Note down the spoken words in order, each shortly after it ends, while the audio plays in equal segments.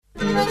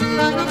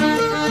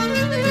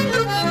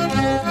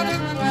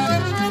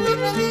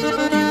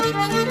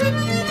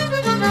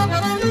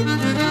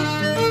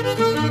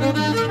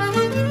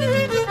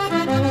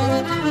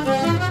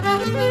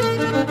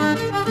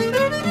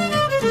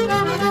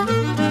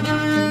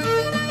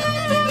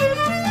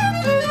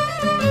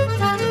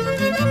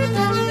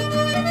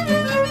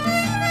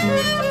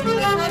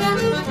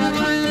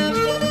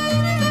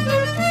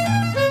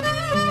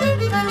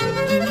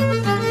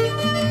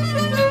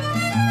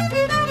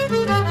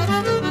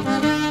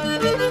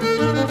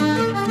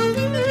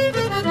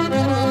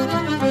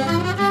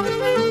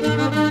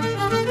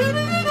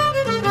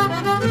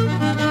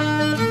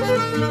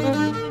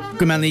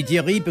Gymani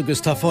diarib agus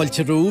ta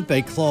fáilte rú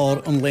bei chlár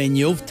an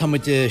léniuh tá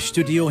de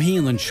studio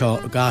hían seo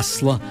a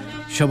gasla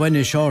se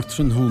bhaine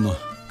seártran húna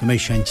go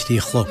méid seint tí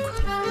chlog.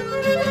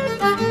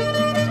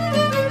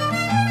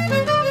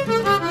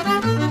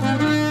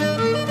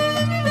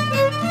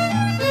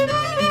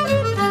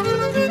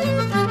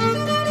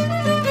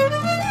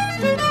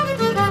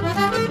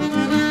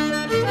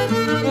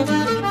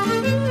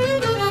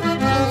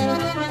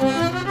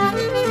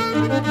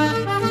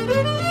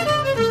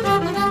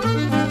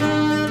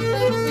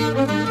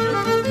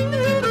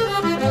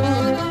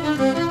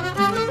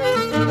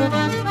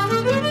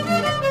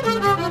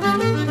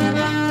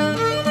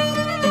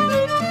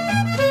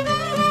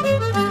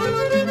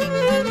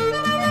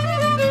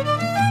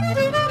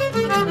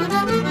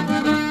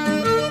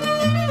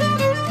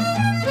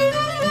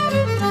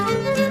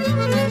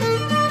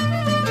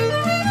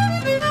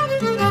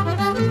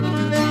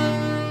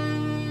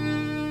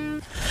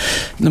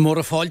 Na mór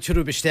a fáilte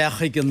rú besteach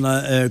an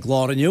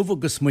gláirniuh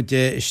agus mu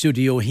de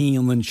studio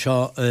hían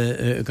seo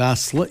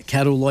gasla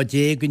ceú lá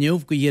dé gniuh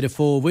go dhéar a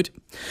fómhaid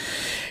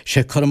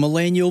sé chum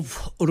léniuh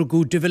ar a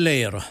gú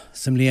diviléire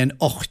sam líon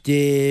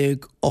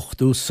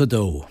 8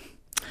 sadó.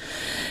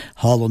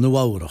 Hála nó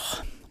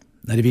áireach.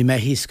 Na bhí me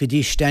hís go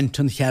dtí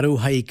stentan chearú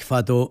haig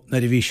fadó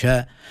na bhí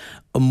sé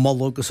an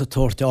moll agus a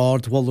torta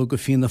ardhil go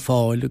fína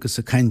fáil agus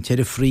a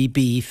caintear a frí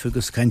bíf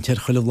agus caintear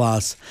chuile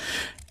bhlás.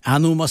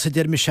 Anú mas a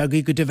dermi se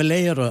go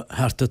diviléire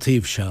hart a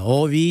tíb se,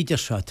 ó víidir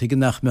se tuige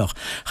nach meach.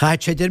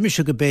 Chaid sé dermi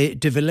se go be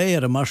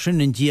diviléire mar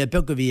sin in dia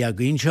bega bhí a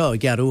gyn seo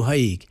gearú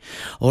haig.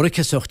 Óra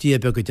cesoch dia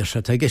begaidir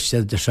se, tuige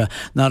steidir se,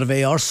 nar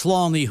bheith ar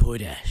slánaí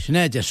húide,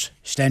 snéidir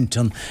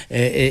stentan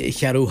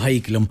chearú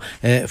haiglum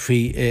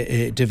frí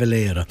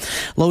diviléire.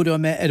 Láudá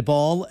me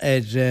bál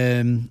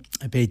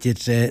beidir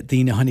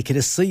dtíine hanig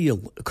a síl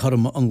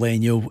chum an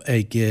léniuh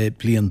ag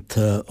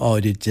blianta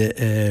áid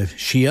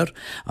siar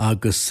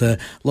agus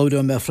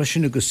láudá me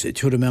freisin agus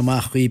túra me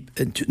máchaí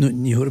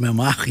níúra me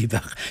máchaí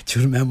bheith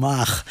túra me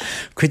mách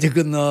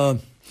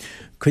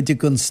chuide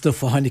gon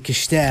stufa hanig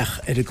isteach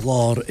ar a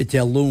glár a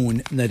dealún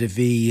na a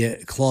bhí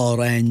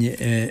chlárain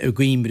a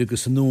gcuimre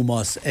agus an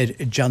nómas ar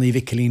Johnny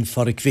Vickelín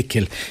farrig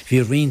Vickel. Bhí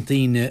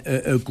riontaíine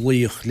a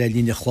glíoch le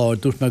líne chlár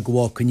dúirt me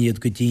goháca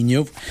níiad go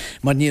díineh,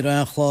 mar ní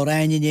an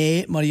chlárain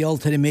é mar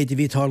ealtar i méidir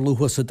bhí tar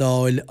luchas a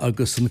dáil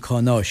agus an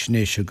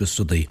cánáisnéis agus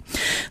sudaí.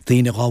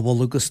 Daoine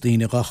gáhil agus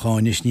daoine gá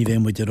cháis ní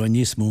bhéh muidir an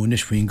níos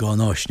múnis faoin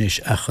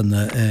gánáisnéis achan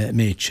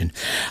méidsin.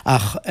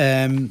 Ach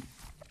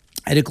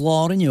a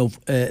gláirniuh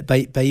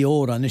bei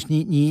órán is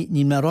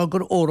ní mar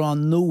agur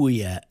órán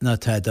nua na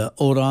teide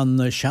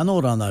órán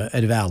seanórána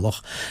ar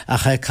bhealach a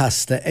cha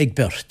casta ag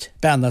beirt,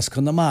 benas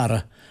chun na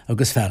mara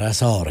agus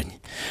feras árainn,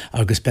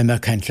 agus be me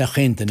ceint le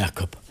chénta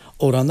Jacob.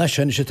 Órán na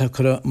sin sé tá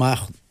chur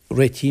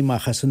réití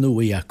machchas an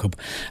nua Jacob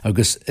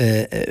agus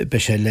be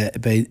sé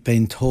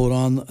bein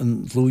tórán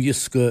an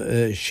lúis go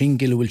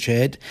singilhfuil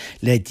séad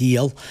le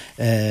díal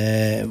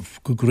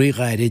go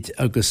gréáid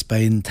agus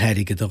bein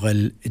teirige do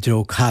bhfuil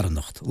dro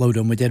carnacht.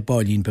 Láudá mu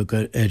bálín be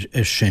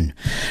ar sin.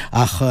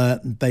 Ach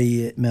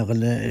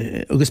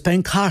agus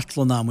bein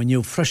cartlan am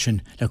nniu freisin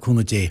le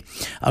chuna dé.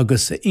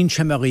 Agus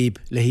inse maríb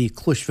le hí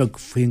clúisfeh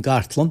faoin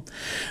gartlan,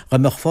 ga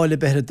meach fáile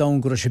beir da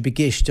go sé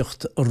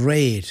begéistecht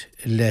réir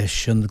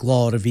leis an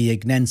glár a bhí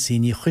ag Nancy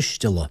ní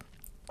chuisteile.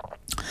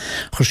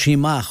 Chur sí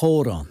más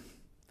órán.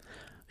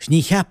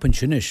 Ní cheapan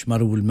sin is mar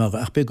bhfuil me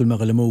ach begul me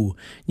le mó,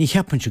 ní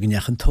cheapan se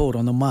gneach an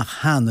tórán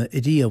amach hána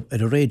i díomh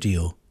ar a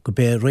réidio go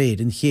bé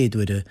réad an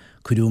chéadúide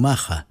chuú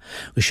macha,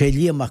 go sé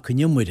líamach go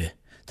nimuide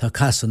tá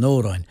cas an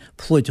óráin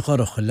plúid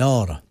choracha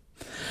lára.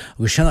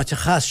 Agus sena te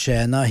chas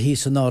sé ná hí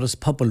san áras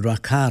pobl ra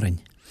cárainn.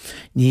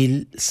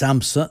 Níl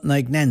samsa na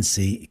ag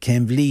Nancy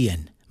cén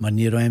bhlíon, mar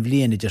ní raibh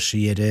bhlíon idir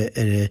sí ar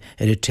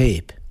a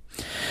tape.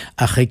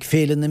 Ach ag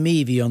féile na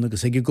míhíon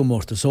agus ag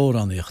gomórtas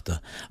óránaíochta,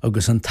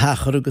 agus an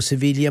tachar agus a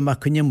bhília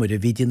mac cunimuir a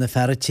bhídí na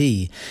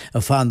fearratí a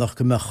fánach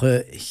go meach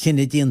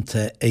chinine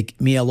dínta ag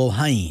méal ó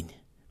hain,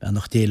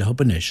 nach déile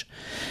hobanis.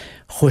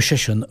 Chuse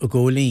sin a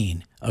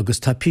ggólín, agus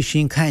tá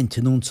pisín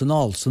cainte nún san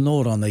áil san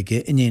órán ag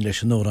inéile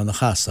san órán na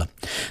chasa.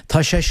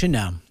 Tá sé sin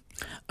am,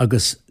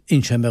 agus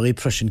inse mar í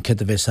prusin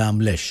ced a bheith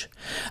sam leis.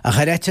 A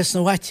charéites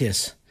na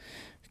waites,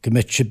 go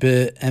mit se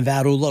be an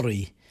bhearú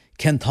lorí,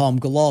 centám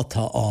go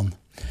látá an.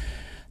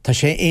 Tá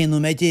sé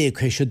éonú méidé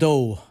chu sé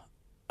dó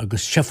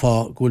agus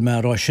sefa gúil me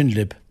rá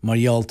sinlib mar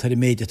ealtar i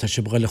méide tá sé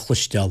bhile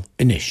chluisteal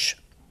inis.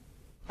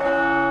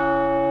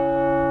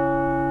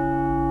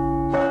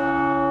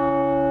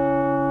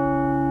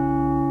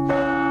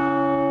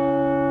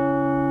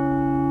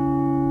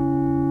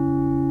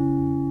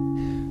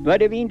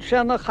 Mar a bhín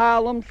se na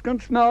chalams gan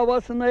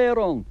smáhas an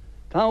éron,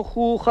 tá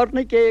chúchar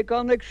na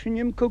gégan ag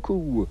sinnim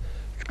cocú.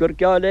 Gur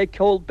geall ag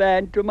ceol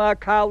bæntú má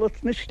cálas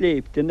na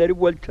sléiptin ar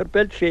bhfuiltar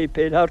bel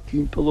sépéid ar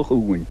timppel a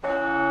chúin.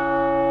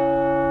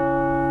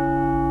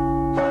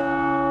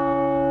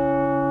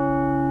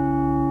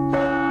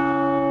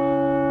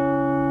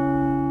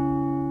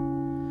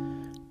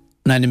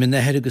 Nain min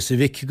nehergus a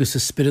vikigus a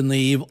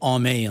spirnaív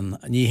áméin,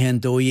 ní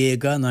hen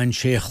dóéga na an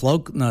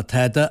séchlog na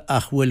teda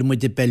ach bhfuil mu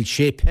de bel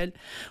sépel,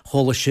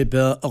 chola si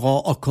be rá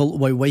akol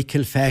wai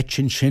waikil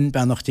fætsin sin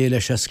benach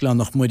déile se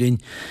sglánach murin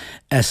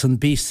es an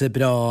bíse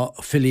bra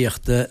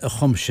filiachta a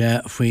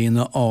chumse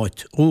faoine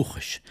áit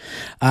úchas.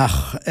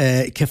 Ach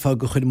cefa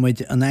go chud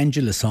muid an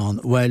Angelisán,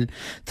 well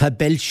tá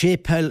bel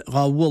sépel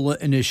rá wula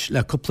inis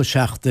le cúpla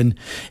seachtain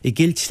I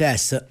gilt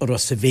slésa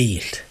ros a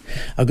véil.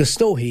 Agus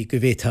stóhí go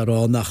bhétar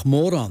rá nach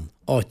mórán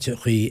áte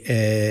chuí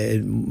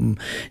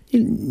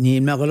ní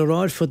megal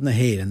ráir fud na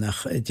héire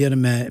nach déar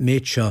me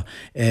méitseo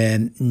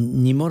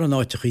ní mór an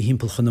áte chuí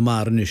himpelchan na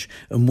marnis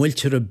a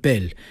muiltir a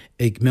bell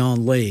ag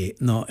meán lé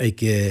ná ag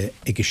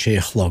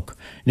séchlog.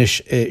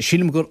 Nes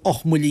sílim gur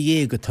 8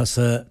 million tas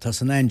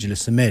an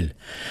Angeles a mell.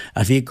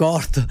 A bhí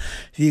gáda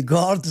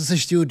sa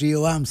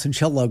stúdio am san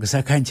seallag agus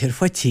a caintir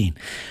fatín.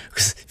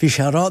 Bhí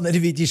sé rán ar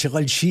bhí se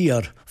gáil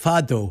siar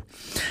fádó.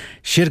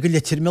 Siar go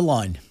letir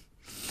Miláin.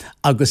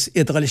 Agus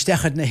iadgal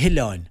istechad na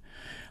Hiláin.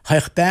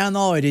 Haich ben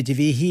áiri di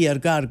bhí hí ar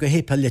gar go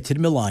hépel letir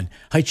Miláin.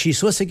 Haid sí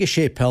suas ag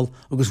sépel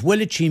agus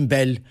bhfuil tín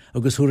bell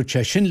agus thuair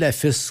sé sin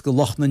lefis go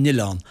loch na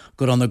Nilán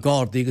gur an a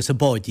gádaí agus a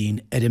bádín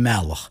ar I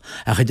meallach.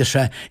 A chuidir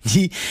sé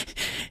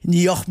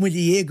ní 8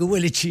 million go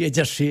bhfuil tí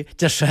idir sé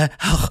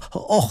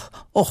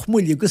 8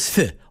 million agus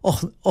fi,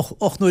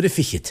 8 nuair a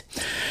fichiid.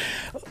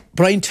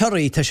 Brian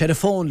Terry tá sé ar a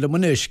fón le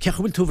munis, ceach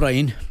bhfuil tú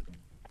Brian?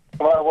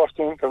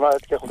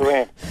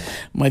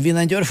 Mae fi'n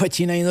andior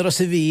ffatina un o'r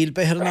sefyl,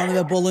 be hyrna yn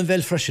y bol yn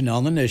fel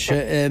ffrasiynol yn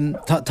eisiau.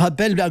 Ta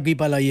bel bag I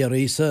bala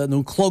ieri, so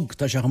nhw'n clog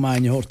ta siach yma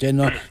yn I hortyn,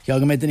 no,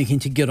 iag ymwneud yn I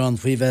cynti gyron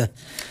fwy fe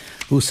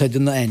hwsad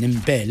yn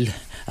ennym bel,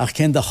 ach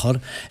cen dachor.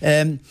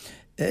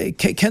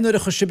 Cen o'r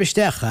eich o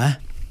bestecha?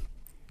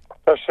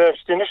 Tas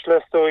stynnes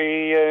lest o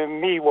I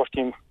mi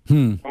wartin.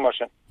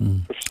 Marsen.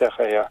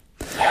 Bestecha, ja.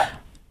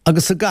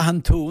 Agus a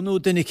gahan tú, nú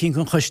dynnu cyn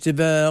chun chysdi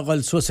fe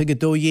gael swas ag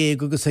do ieg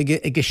agus ag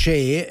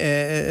sé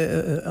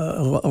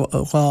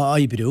gha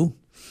aibrú?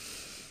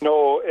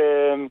 No,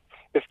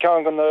 is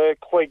can gan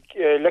cloig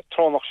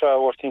electronach se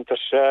wartin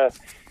tas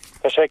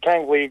sé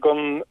cangli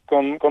gon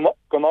am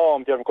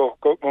diarm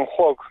gon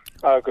chog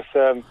agus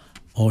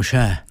O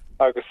sé?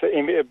 Agus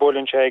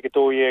bolin sé ag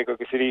do ieg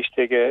agus ríst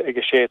ag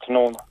sé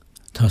tróna.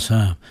 Tá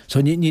sa.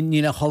 So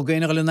ní na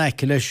cholgain ag le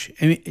naice leis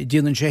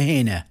díanaan sé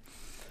héine?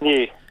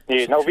 Ní.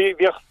 Nou, wie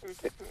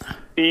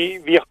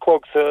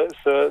klok se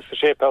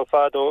schepel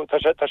fado, ta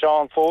sé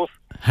an fós.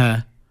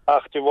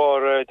 Ach, du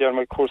war der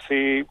mei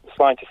kursi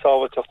slainte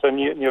savet of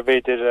ni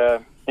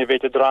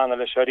veder drana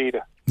le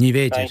sharide. Ni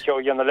veder. En jo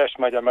jana lesh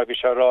mei der mei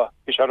bishara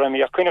mi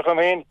yakune from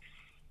heen.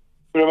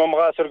 Nu mam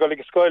raser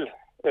galig skoil.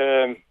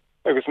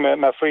 Agus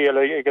me free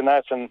le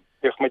gnaten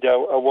ich met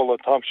jou a wall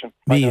Thompson.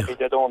 Wie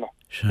dat ono.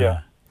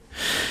 Ja.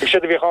 Ik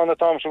zit weer gaan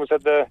Thompson was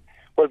het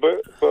Well,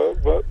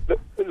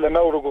 le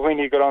mauro go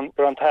hini gran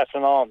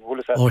tafran an,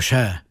 hula sa. O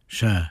sé.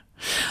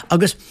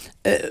 Agus,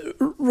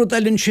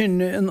 rodalin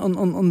sin,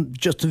 an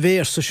just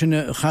versa sin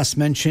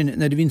chasmen sin,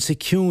 na vín sa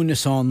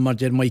cúnis an mar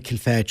der Michael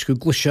Fetch, go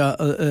glusha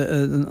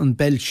an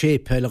bell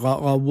sépel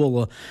a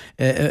wola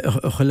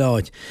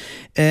chaláid.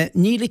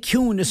 Níl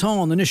cúnis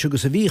an is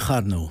agus a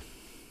víchar nú?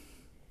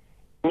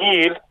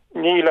 Níl,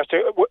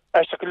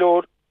 eiste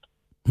glór,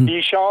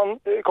 í sean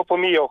kopa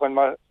míochen,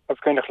 mar as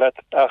kynnych let,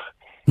 ach,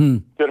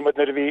 Dermot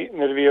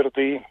nervir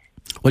di.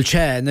 Wel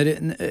sé,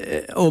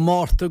 o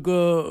Marta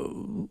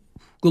go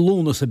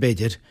lúnas a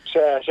beidir.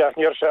 Sé,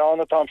 níor sé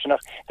an Thompson.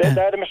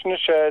 Der mis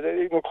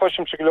no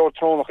kosim se glór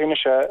trónach inne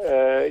se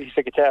I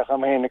sekretær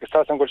am hen, agus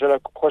tasan go se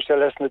koste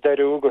lesna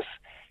deru agus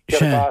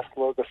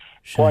agus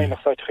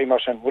poinach sait chi mar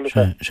sin.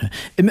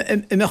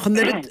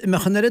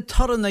 Imechan er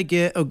tarran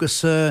ige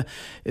agus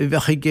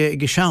vech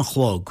ige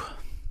seanchlog.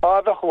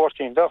 Vech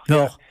wartin,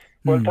 vech.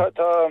 Well,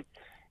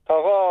 Tá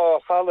rá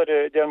challe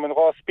der man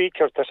rá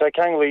speaker tá sé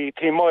kengli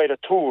 3 mile a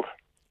tour.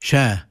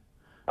 Sé.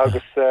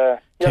 Agus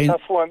tá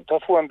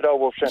fuan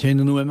brawof sin.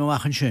 Téan nú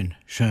machchan sin.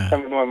 Sé.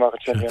 Nú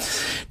machchan sin.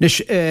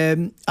 Nis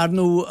ar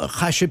nú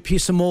chaise pí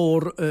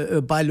mór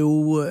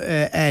bailú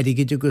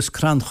éige agus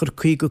cranchar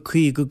cuig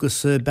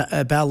agus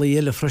bailí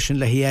eile freisin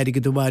le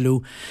éige do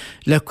bailú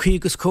le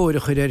cuigus cóire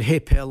chuir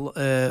hépel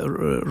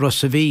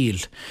Ross a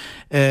víl.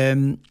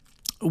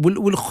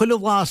 Will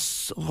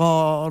chuilehás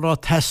rá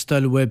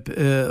testal web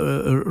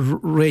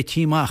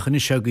réitíach in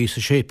isegí sa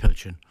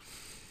sépelsin?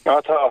 Ja,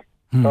 tá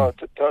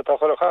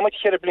chuilech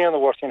chéir blian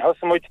bhhairtín.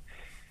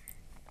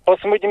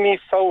 Hasmuid mí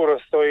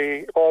saoras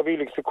dói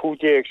ávílig sa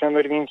cúdéag sin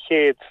mar vín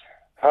chéad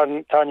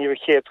táníh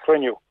chéad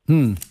chruniú.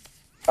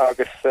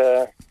 Agus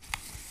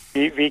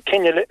hí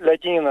cinenne le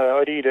dína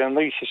a ríide an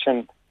líise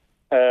sin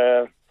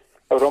a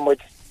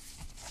romuid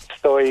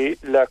stoi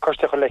le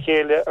costecha le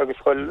chéile agus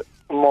chuil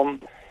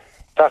món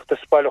Tacht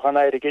spáilech an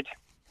éirigid.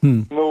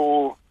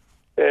 Nó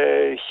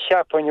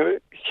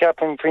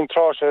cheapan fin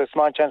tráse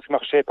smáintchans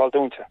mar sépal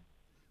dúnta.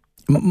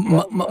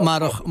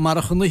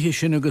 Marach an nuhi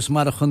sin agus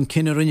marach an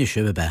cinenne rinne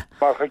se be?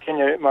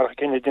 Marach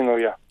cinenne dinú,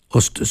 ja.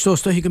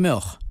 Sósta hi go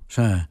meoch?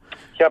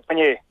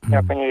 Cheapané,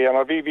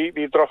 mar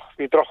hí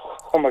droch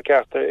chumma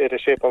cearta ar a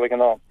sépal gan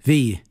ná.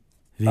 Hí?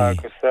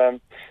 agus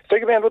sto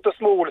go ben rut a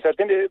smó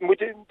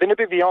dinne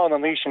be vi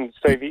an nation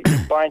sto vi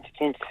baint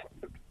kind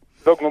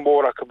lo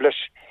mór a blis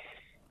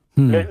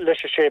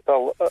leis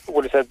sépel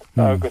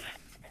agus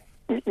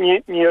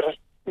níor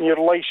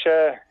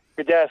leiise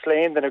go deas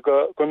le den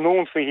go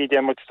noen fi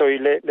de moet stoi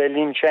le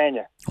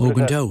línsine.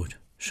 Ogen dood,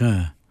 se.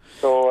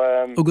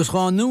 Agus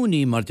gá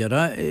núní mar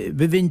dera,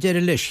 be vin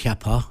dere leis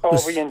cheappa?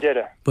 Vi vin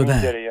dere.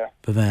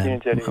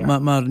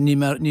 Mar ní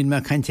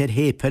me kaint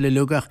hépelle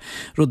lugach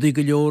rudi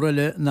go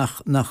leorele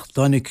nach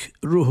danig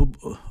ruhub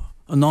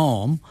an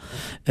náam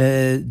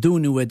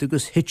dúnú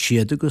agus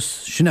hitsiad agus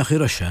sinnach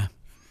irase.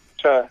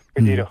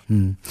 Gedích.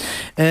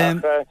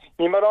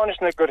 Ní mar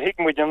anisna gur hiic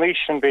muid an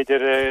lísin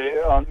beidir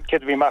an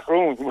kid vi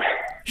machrún.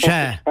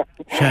 Se.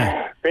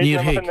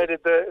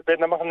 Be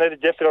na mach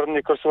net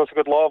Jeffrey go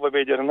go lába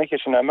beidir an niche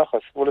sin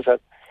mechas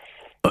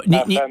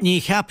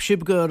Ní cheap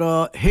sib gur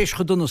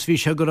héischaúnas ví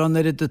se gur an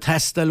de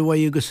teststal wa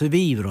agus a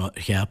víra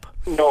cheap.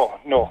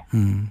 No.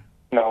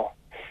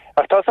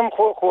 Ach tá sam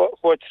cho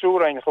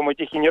trúrein chu mu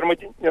chin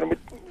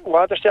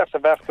ládersteach a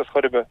bhechttas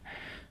choribe.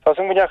 Tá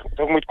sam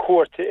muid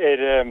cuat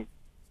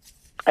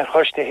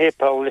choiste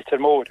hépel litter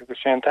mór, agus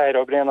sé an teir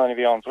a brenn an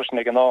vi an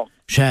trusnig an ná.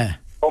 Se.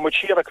 Mu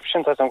si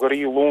sin an go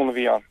í lón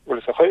vi an.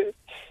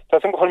 Tá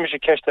sam cho me sé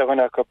kechte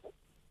gona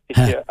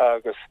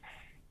agus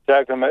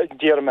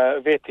dier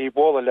me veti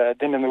bole le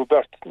dinnen nu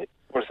burt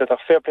a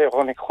fairplay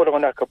honnig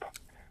chogan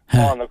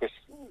agus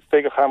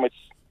stege hamid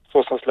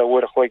sosens le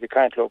woorde goige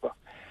kaintlopen.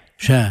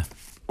 Se.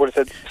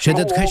 Se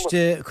dat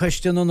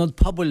question an het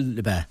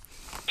pubble be?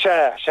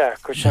 Se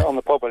an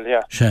de pubble,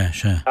 ja. Se.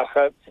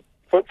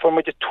 For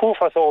met je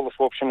toefas alles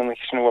option an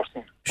ik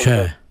worsten.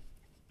 Se.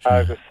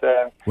 Agus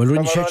Well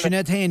run se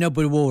net heen op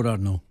woor ar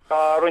no.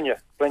 Runje.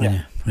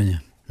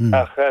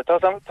 Ach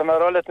tá mar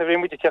rolle na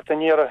moet techt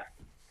niere.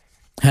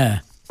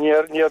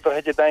 Níor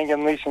het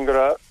dagen nation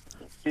gra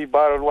í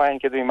bar lein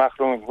ke í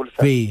machrún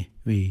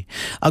Ví.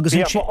 Agus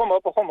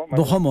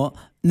Bochama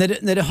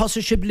net a has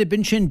se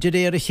blibin sin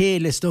de a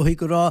chéles do hi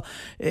gorá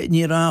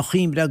ní a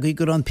chiimbre í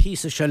gur an pí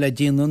se le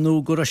dína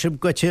nó go se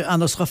gote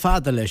anders go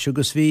fada leis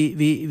agus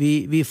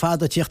hí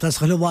fada tíocht as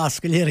cholle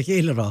wasske lé a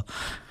chélerá.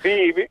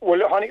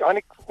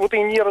 Hannig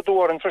ní a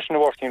dú an frischen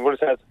wortin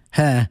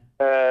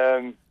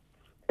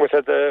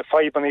de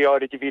 5 an jaar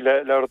die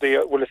wiele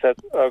le set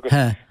agus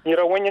ní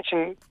a win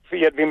sin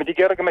vi me die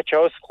gerge met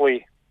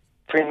jousklooi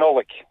fri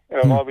nolik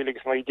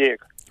wilgus ma idee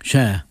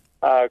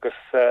agus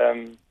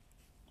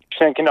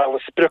ken alle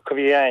sprukke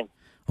wie ein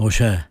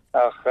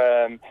ach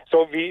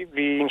so wie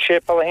in sé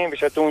alle heen vi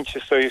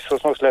doentje so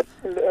nos le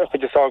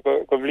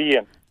go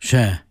vlien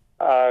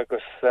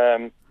agus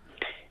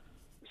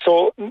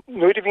so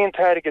nu vi een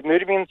target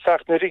nu vi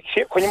sagt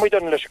kon je moet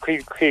dan les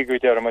krieg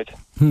dermid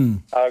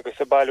agus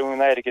a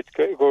ballún airget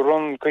go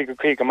run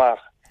krieg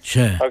gemaach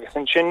agus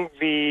an sin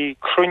vi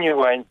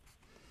crunnewein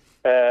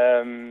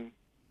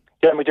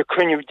moet de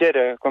crunne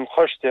dere gon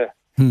chochte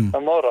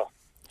an nora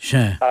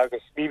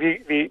agus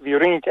vi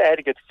rint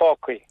airget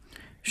fakui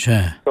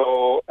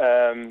so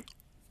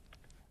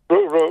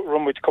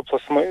rum moet couple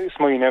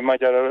smoine me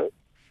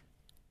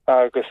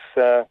agus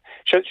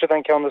se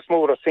an ke an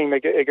smór a si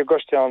ag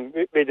goste an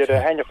veidir a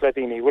heinech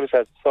ledíní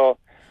so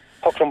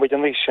hokrum bud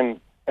an lísin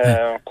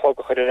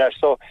cloga chu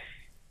so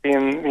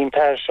hín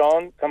teir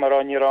seán kam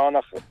an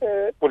Iránach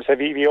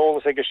vi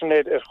ólas ag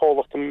sinnéid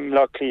cholachtm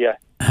le lia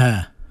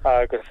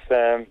agus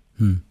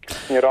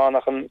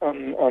Iránach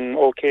an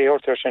OK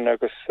hortar sin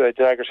agus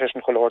degur sé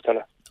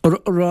chohortile.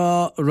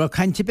 Ra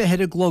kainte be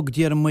her glog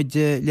dier muid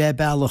le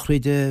bailach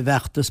réide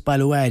vechtas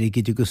bailhhaig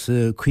agus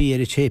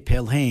cuiir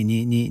tépel hain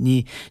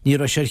ní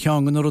ra sé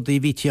cheangan or í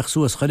vítíoch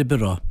suas chaile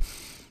bera.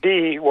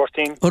 Dí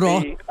warting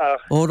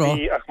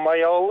ach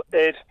maiall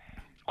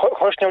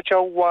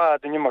hosnew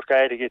wad in mar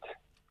gairigit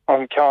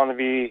an cean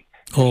vi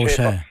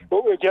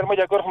Ger mu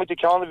goch mu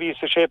cean ví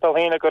sa sépel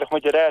héine goch mu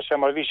réise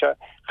mar ví se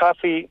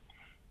chafi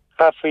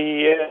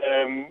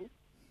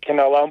ken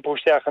a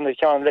lampústeach an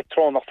cean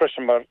elektron nach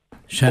frischen mar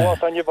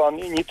an je van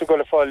ní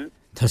go fall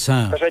de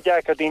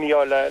dien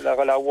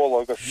le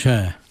wol agus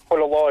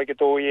cholle láige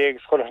dóéeg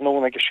cholle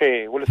no ge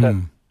sé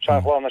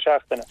seá na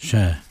seachtainna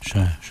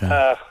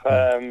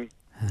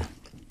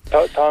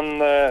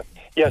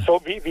so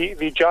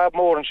vi job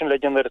mór an sin le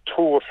er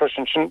to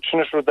frischen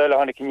sinnne rodelle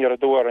hannig in a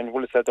door an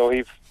wolle do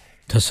hif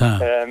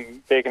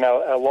begen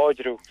a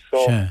láidrú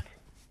so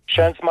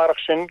Sjans marach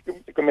sin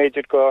go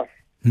méidir go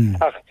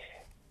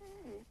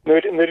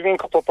nu vín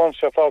kopelpon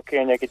se falke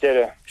en ik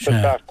dere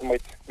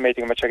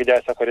meting met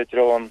de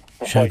droom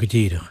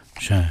godíireach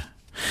se.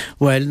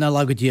 Well na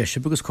lagadí se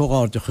agus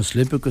choárdachas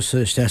lib agus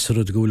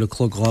steú goúla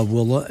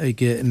chlográhla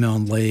ige me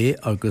an lé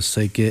agus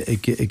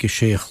ige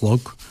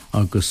séchlog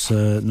agus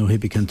nó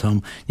hibicin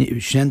tam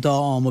sin dá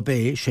am a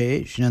bé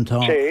sé sin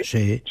tá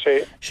sé.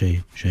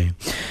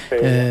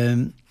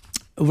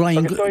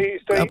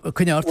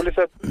 Cuineart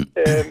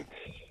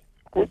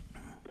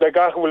le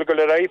gahul go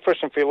le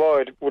raifreschen fi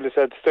leid wolle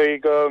said sto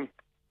go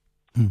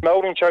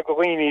Maurin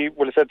Chacolini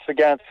wolle said sa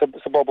gan sa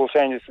bubble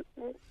changes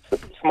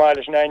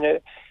smile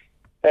neine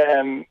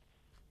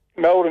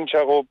Meuren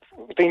op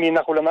dingen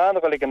nach een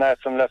andere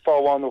genessen le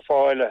fáháin ó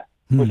fáile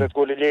gus het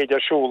go léidir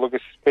siúl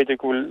agus beidir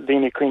go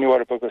déine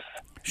cuiinúar agus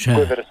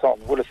sam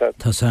bhla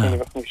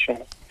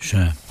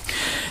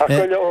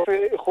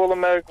chola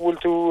me bhúil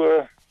tú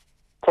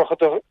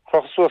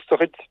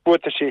crochasústoid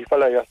buta sí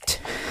fallad.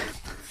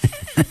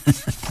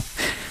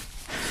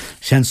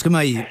 Sean go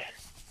mai lé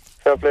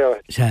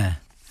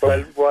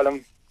Well bhlam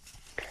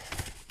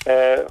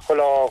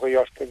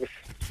choláíart agus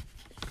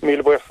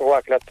míle buch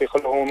bhha le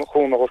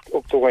chuún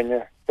op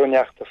dohaine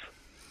doneachtas.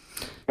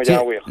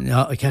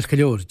 Ja, ceir go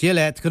leor.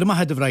 Díad go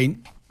maithe a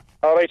bhrain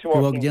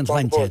díon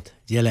leintad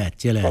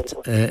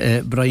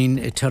díad. Brain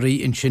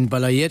tarí in sin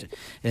bailíir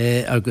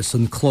agus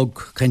an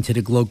clog caiintear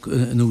a glog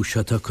núise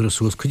a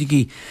chusús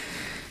chuigí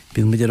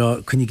bí muidir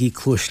chunigí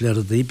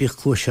clúisleirdaí bích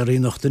clúisearí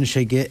nachtainna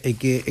sé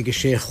ag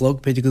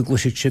séchlog beidir go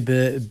gluisiid si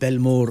be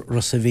Belmór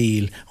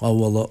Rosavíl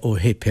áhla ó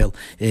hépéil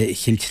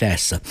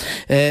chiiltrésa.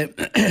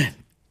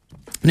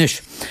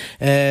 Nis,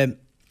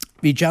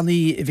 bhí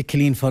Johnny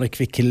Vicilín far a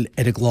cvicil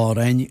a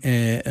glárain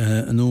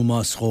an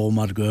úmás chó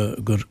mar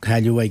gur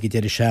caiú aige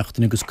déir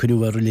seachtain agus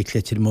cuiúar le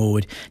léitir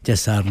móid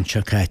deáran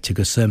se caiite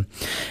agus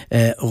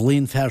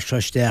líon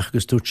ferseisteach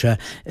agus dúte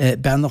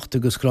bennacht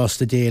agus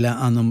grásta déile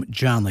anm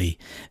Johnny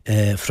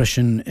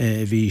freisin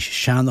bhí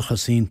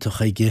seannachas íntaach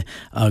aige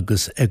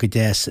agus ag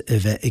déas a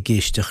bheith i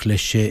ggéisteach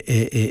leis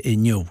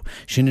inniu.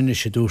 Sinan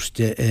is sé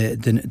dúrste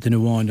den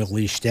bháinach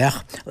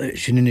líisteach,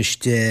 sinan is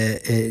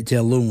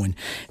de lún.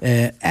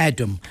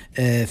 Adam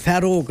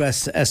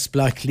Ferógas as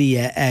blach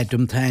lia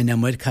Adam taine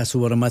muid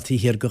casúar matí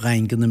hir go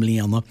reingan am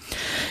líana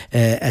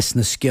as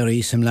na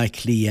scirí sem le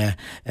lia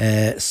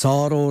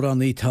sárór an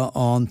ítá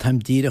an tam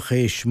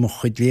díirichéis mo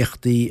chud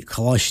léchtaí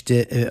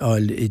chláiste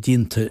áil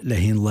dínta le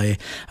hén le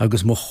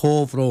agus mo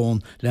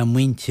chóhrán le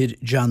muintir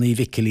Johnny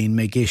Vicilín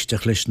me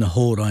géisteach leis na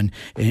hóráin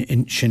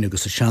in sin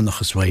agus a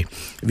seannachas bhaid.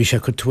 Bhí sé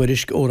chu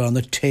tuairisc órán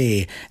a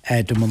té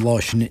Adam an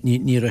lásin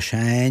ní a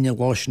séin a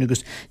lásin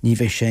agus ní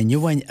bheith sé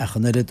nniuhain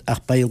achanad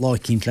ach ba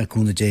lácín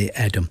leúna dé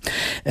Adam.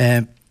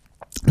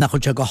 Nach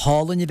chud se go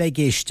hálainn a bheith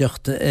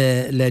géisteacht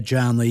le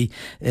Johnny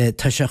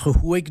tá se go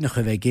thuaignach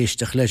a bheith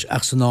géisteach leis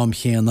ach san nám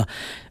chéanana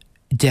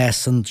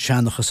déan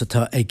seannachas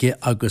atá ige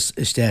agus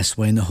is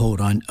déashhain na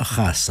hóráin a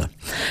chaasa.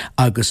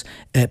 Agus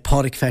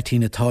páric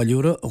fetína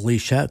táúra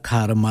líise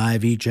cara mai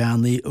bhí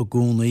Johnny a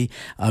gúnaí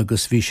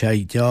agus bhí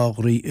sé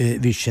deaghraí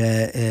bhí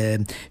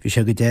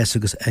sé go déas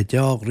agus a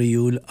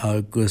deaghraíúil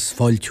agus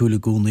fáiltúla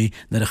gúnaí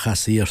nar a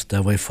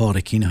chasaíirta bhaid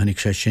fáricína tháinig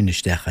sé sin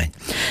istechain.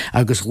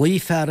 Agus lí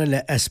fearra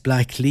le is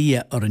blaic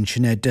lia ar an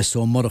sinné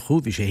desó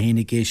marachú bhí sé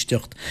héna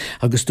géisteacht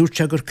agus dúirt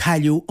se gur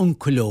caiú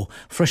unculó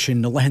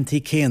freisin na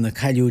lehantaí céanna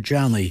caiú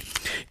Johnny.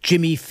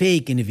 Jimmy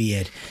Fagan a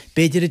bhíir.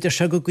 Beidir idir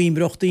se go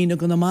gcuimbrochtaína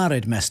go na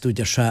marad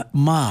meúidir se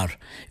mar.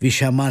 Bhí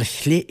se mar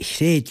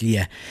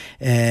chréadlia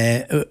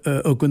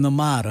a go na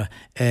mara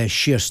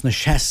sirs na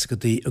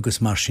seacadaí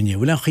agus mar sinniu.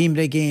 Bhfuil an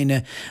chiimre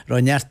géine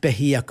rá neart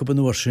behí a go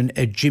banúir sin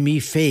Jimmy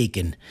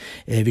Fagan.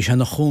 Bhí se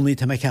na chúnaí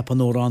tá me ceapan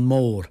órán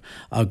mór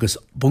agus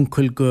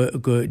buncail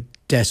go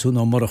deasú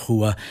ná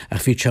marachúa a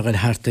bhí se go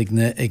hart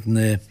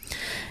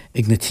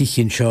ag na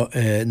tíchin seo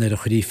nar a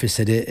chorífis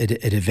ar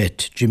a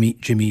bheit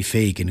Jimmy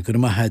Fagan. Gur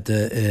maithe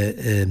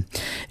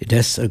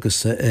des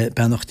agus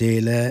bennacht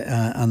déile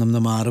anam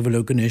na mar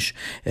bhfuil ganis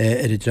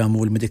ar a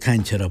dramúil me de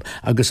caiintearab.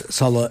 Agus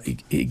sala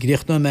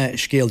gréocht ná me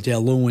scéal de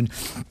lóin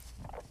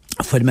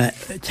fuir me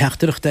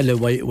teachtarach deile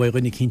bhaid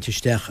rinne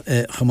cinntisteach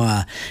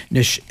chamá.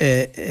 Nus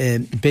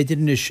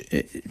beidir nus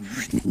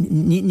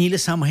níle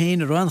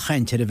samhéin ar an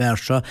chaintear a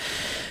bheirseo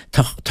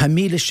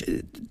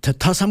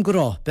tá sam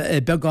gorá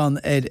beagán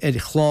ar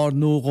chlár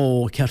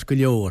nógó ceart go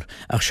leor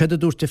ach séad a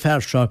dúirta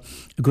ferseo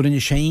gur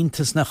rinne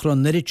séintas nach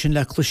ran nirid sin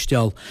le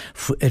chluisteáil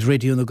ar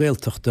radio na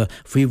Gaeltachta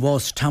faoi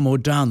bhás Tam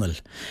O'Donnell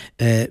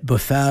ba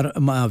fear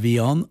má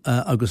bhíán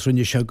agus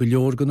rinne se go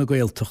leor go na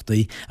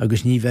Gaeltachtaí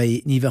agus ní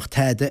bheith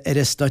teide ar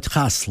is dáit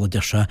chasla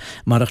de se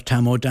mar ach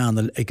Tam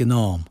O'Donnell ag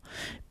gnám.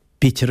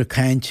 Bítear a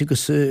caiinte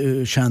agus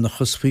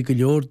seannachas faoi go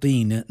leor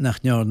daoine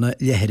nach nearna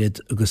lehéad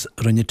agus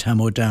rinne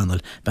Tam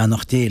O'Donnell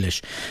benach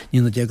déiles.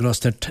 Nína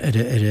deagrást ar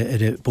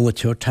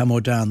bulleteir Tam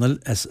O'Donnell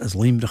as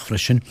límrach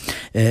freisin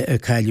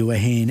caiiliú a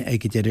héin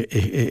ag idir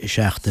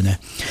seachtainna.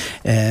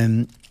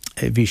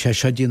 Bhí sé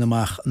seo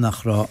díanaach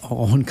nach rá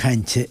áthn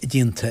cainte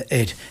dínta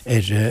ar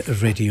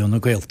radio na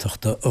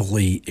Gaeltachta a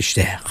lí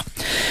isteach.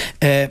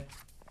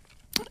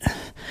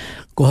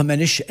 Go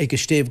menis ag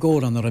stéh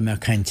góran ar a me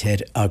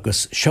caiinteir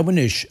agus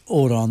sebanis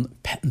órán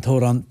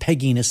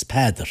Pegínas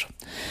Peder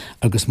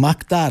agus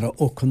mac dara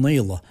ó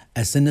Connéla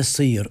as ina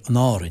sír an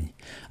árainn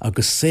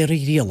agus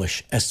séirí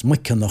rialais as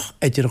muiceannach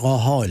idir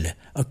gáháile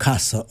a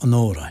casa an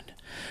óráin.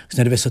 Gus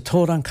nar bheits a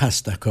tóran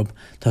castachab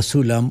tá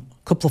súlam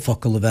cúpla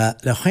focail a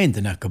bheith le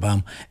chaindanach go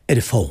bam ar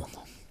a fón.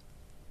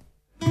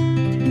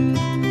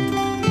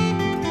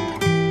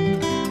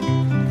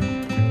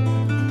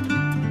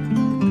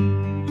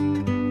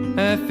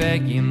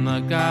 Fegin na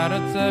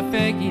garat a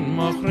fegin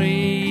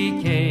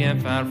mochri ke a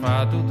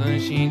farfadu dan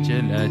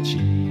shinche la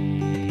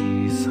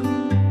cheese.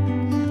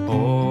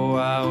 Oh,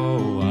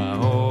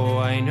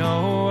 I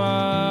know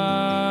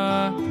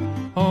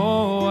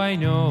I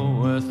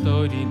know a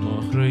story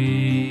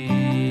mochri.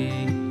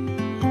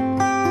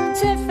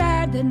 Te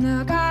verder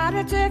na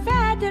gara te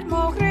verder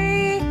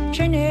mochri.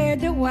 Chene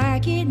de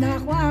waki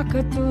nach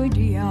waka to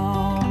dia.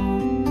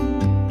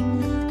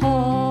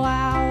 Oh,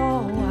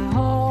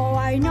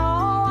 I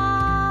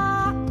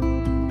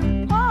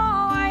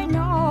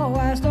know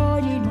a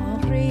story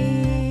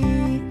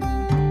mochri.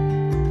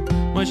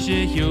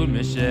 Mushe hjul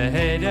mishe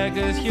head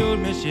agus hjul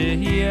mishe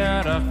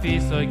here a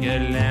fis o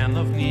gerlen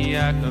of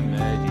nia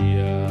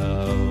comedia.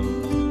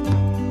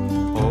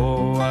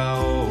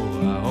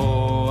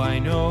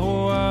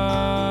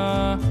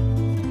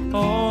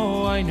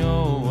 Oh, I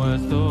know a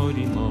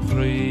story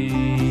mochri.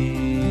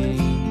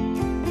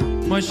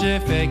 Mushe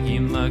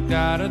fegin na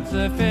garret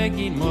se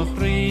fegin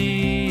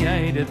mochri.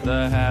 I did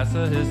the has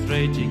of his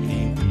raging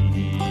king.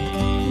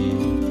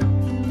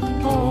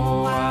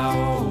 Oh, I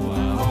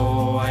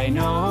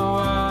know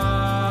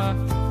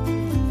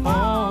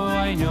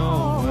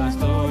a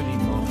story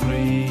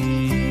mochri.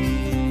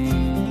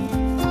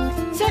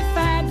 Te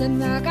verder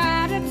na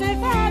gara te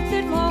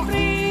verder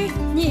mochri.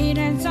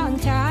 Nieren san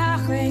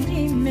tach en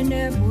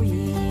immene bui.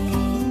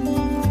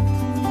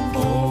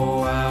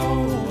 Oh, I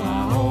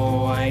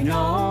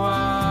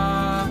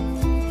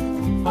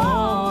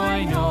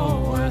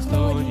know a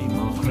story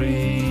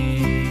mochri.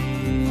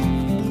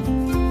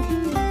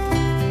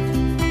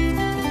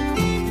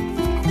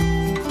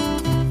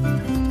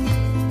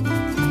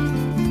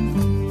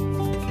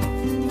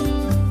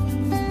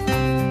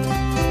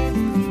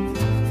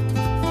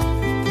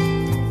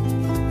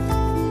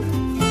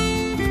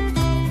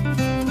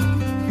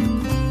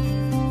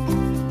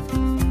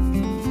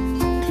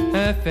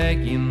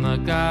 Fegin na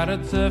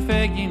garret se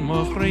fegin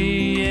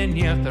mochri en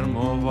jefter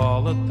mo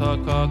valet ta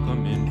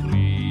kakum in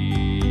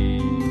fri.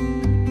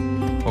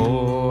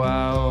 Oh, I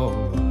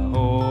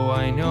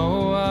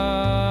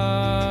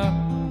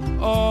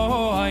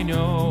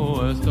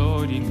know a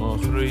story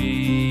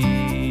mochri.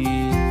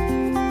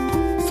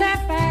 Te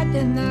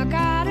verder na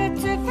gara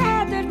te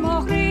verder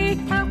mochri.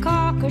 Am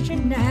kakkers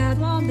en net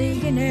want die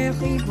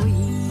energie bui.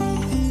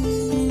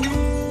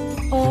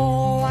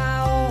 Oh,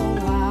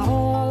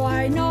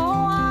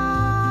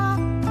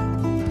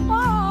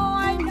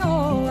 I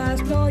know a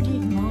story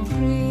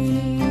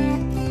mochri.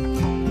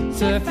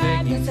 Te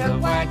fegin se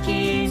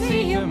waki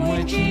zie je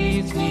moe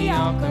cheese wie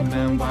alke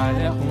men bij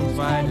de hond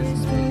bij de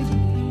smid.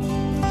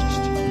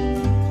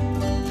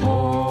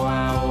 Oh, I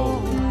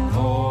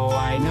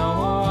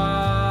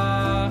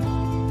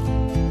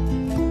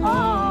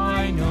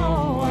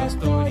know a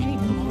story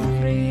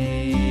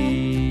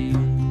mochri.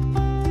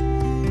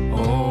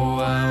 Oh,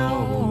 I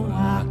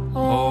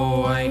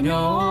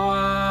know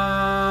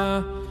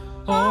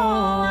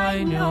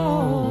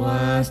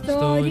a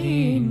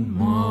story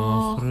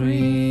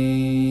mochri.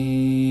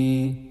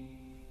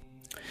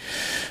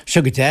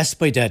 Sugar des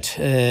by dat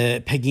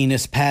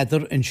Peginas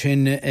Peder in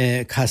sin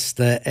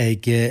casta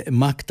ag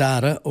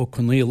Macdara ó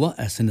Conila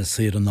as in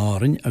sir an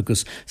árin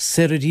agus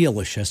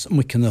seríalas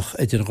mucinach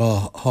idir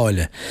gá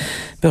háile.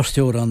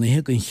 Bersteor an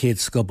hig an chéad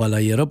scobala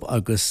Europe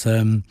agus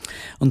an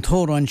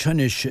tóran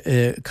chanis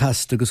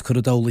casta agus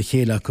chudála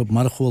chéile go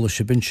mar chola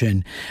se bin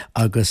sin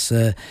agus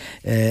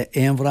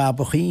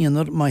éonhrabach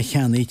íonar mai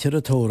cheannítar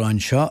a tóran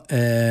seo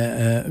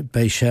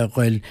bei se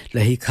ghil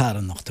le hí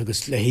caranacht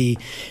agus le hí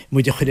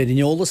muidir chuir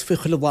ineolalas fi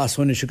chuile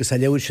bhásúna agus a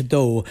leabhar se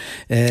dó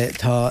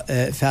tá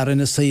fearan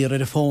na saoir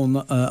ar a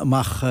fón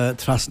amach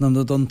trasna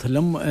na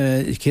dontalam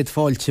céad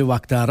fáilte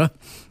Macdara.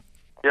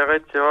 Ja,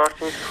 right, ja,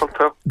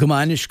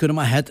 Gomáis gur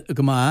a head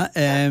gomá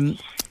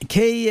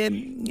cé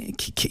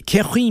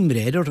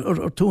chuimréid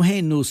or tú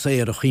héanú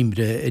sé ar a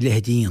chuimre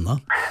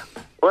lehédíana?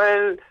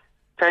 Well,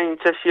 tá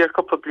sé ar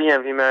coppla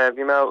blian bhí me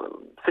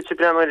fitte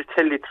blian ar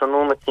tilí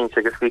tróna cinse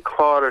agus bhí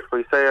cláir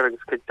faoi sé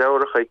agus go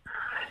deirichaid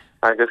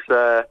agus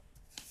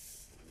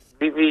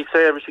bhí sé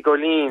si go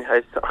lín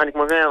hánig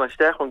má bhéan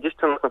steach an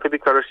gistan an fibí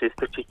car sí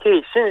tuí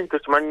cé sin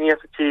gus mar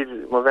níos tí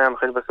má bhéan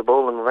chuil a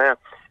bóla má bhéan.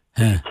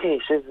 Cé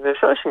sin bheith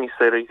se ní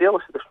sé ag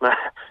déala gus me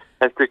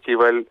dutí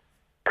bhfuil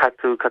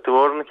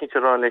catúórna cinnte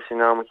rá leis sin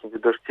ná cinnte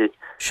dúirtí.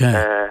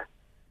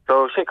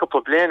 So sin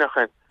coppla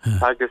blianachan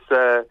agus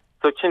so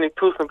sinnig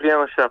tús na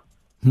bliana se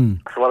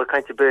bhil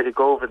caiinte béir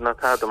góvid na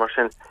táda mar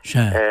sin.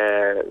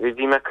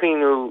 Bhí me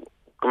cíú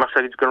go mar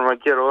se gur mar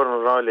ggéar ó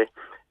an rála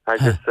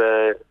agus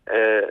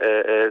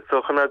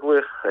so chuna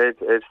gwych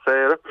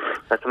séire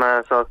at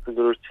me sásta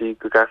dúirtí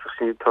go gasach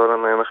sin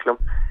tóran na nachlumm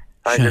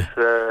agus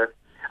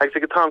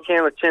go tám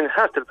céan a sin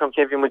hetar tám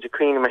céan bhí muidir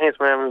cíine me hés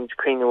mar muidir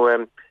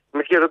cíine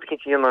mit gur rud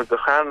cinnte dhéanamh do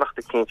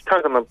charnachta cinint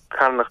tá gan na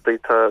charnachta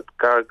tá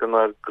gar gan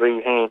ar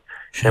grí hain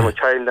mo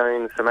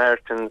Childline,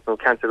 Samaritans no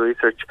Cancer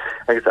Research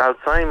agus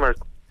Alzheimer's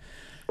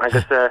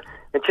agus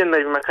sin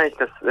bhí mar caiint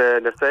le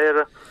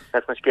séire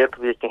as na scéalta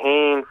bhí go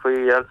hain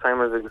faoi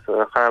Alzheimer's agus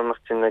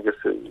charnachtin agus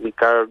bhí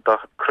gar do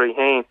crí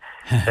hain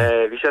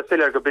bhí sé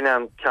féile go bin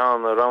an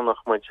cean a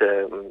ránach muid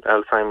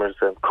Alzheimer's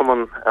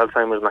common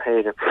Alzheimer's na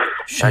héidir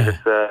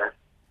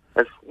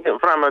agus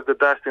fram go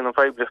dastin an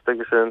feiblicht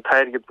agus an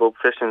tairgid bob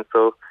fishing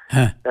so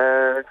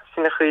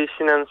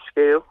sin an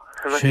scéal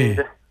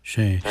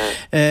sé.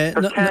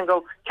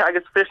 Kangol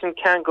agus fishing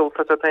kangol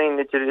tatain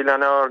idir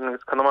Ileanor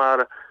agus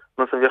Connemara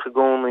no san bhecha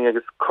gcónaí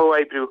agus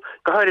cóibrú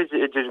gohair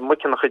idir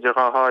mucin nach idir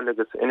háile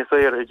agus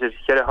inisir idir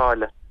cheire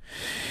háile.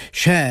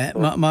 sé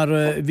mar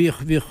bhíh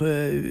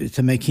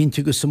tá mé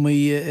cinnte go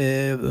mí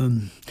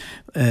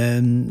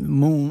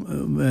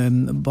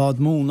bad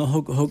múna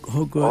thug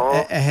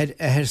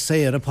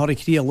séar a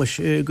paricríalas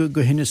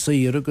go hinine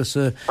sír agus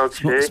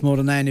smór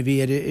an aine bhí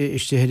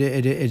iste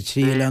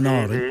trí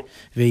leanáir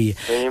bhí.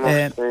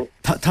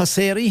 Tá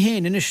séir í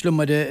héanaan isle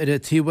mar a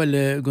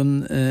tíhfuil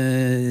gon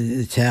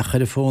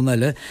techar a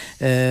fónaile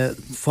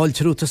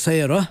fáilteúta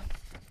séara?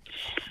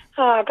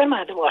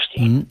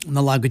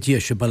 Na lá go dtí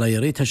se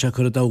baléirí tá se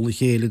chu a dála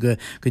chéile go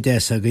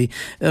déagaí.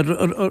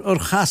 Ar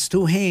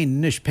chaú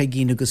héin is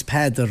pegín agus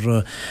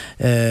péidir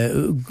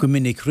go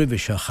minic rih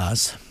se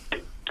chas.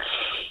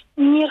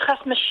 Níor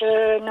chas me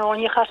nó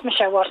ní chas me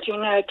se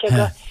bhhairtíine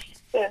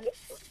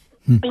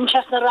bín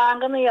na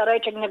rangan ar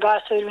réiteag na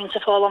gasúil vín sa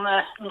fálam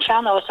an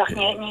seanach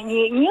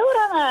níor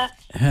anna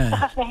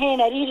chas na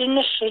héin a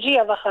ríne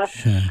riamhacha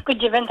go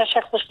dtí vin a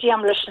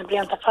seachtíam leis na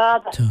blianta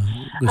fáda.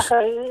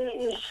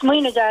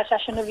 Smuoine de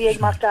se na bhíag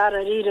mar dar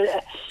a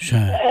ríre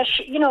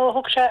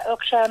thug se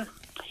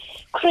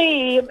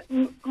cré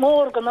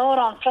mór gan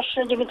árán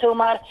freisin digin tú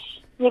mar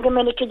ní go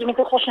minic digin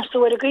tú chlusin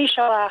stúir a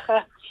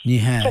gríseácha.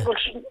 Go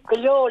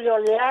leol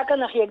legan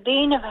nach ag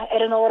daine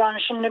ar an órán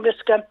sin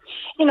agus go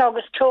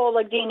agus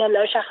ceola daine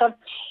leisecha.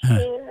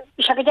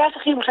 Se go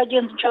deach í se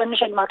díon tena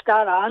sé mar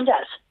dar an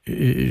deas.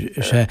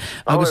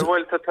 Agus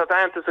bhfuil tá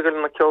daanta a go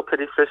na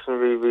ceoltarí freisin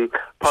bhí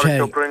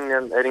Páirc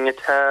Brinnean ar inge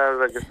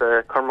teir agus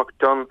Cormac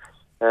Dunn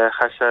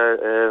chaise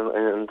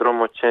an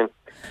dromo sin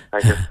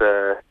agus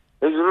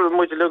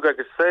muid lu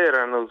agus séir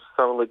an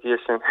samla dí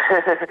sin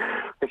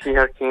í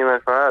ar cína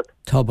fad.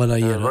 Tá balla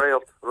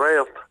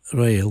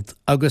réalt.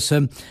 Agus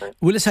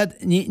bhfuil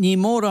ní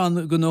mór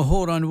an go na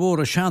hóran mhór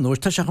a seanúir,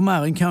 tá se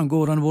mar an cean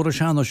ggóir an mhór a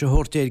seanú se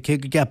thuirtéir ché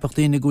go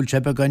gapachtaína gúil se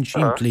be gan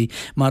siimplíí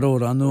mar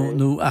óran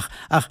nó ach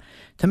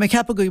tá mé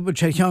cepa go bud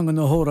sé cean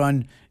na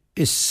hóráin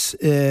is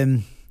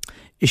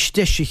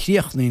deisi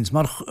chríochníns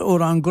mar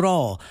órán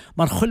grá,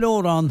 mar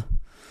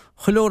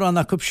cholórán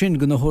a cup sin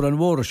go na hór an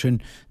mhór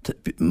sin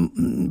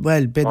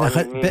well bedna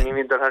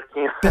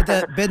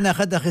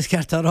chadach is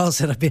ceart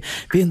arás ar a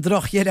bíon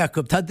droch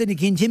dhéireacup, tá duine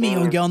cinn tíí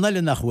ón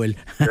geánaile nach bhfuil.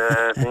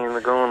 Bhíon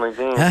na gcónaí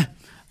bhíon.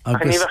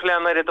 Níbh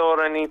lean ar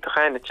dóra ní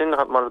chaine sin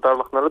mar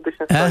darlach na rudí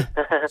sin.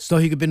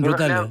 Stohí go bin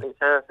rudaile.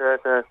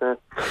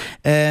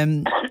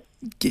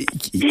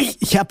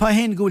 Cheappa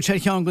hen gúil sé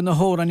cean go na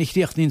hór an ich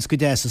chríochníns go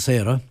déasa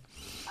séra?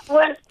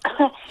 Well,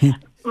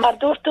 mar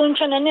dúirtún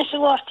sin in is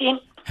bhhairtín.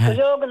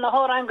 Gogan na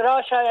hór an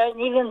grá se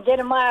ní bhíon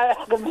deir mar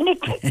go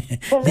minic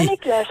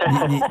leis.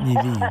 Ní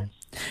bhíon.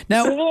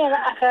 Now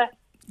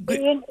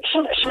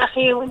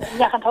sinachí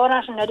nechan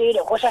tóran sin na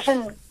réide, go se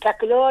sin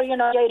cecolóir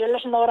éidir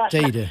leis an órán.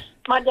 Déide.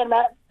 Mar der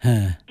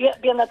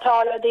bíon na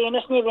tála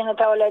daoine, ní bhíon na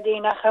tála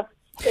daoinecha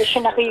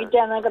sinachí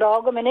déanana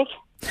grá go minic.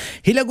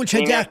 Híle gúil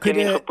sé deachar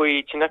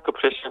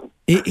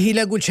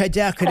Híle gúil sé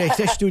deachar é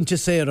teistúnta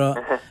séra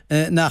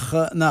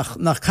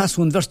nach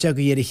casún bhirte go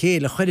dhéir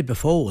chéile chuir be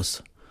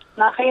fós.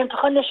 Nach chéon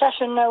chunne se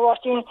sin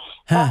bhhairtín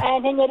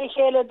hinine i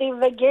chéile dí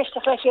bheith géiste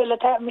le chéile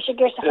mi sé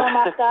géiste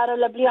chuá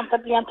le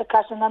blianta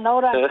casan an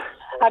nóra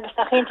agus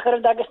nach chéon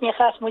chuir agus ní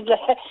chas mu le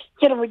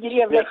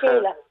tímuidiríomh le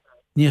chéile.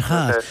 Ní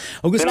chas.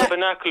 Agus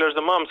binoculars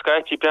a mam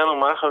Skytí piano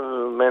macha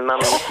me ná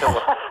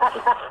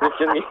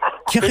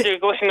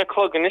go sin na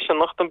clogan is an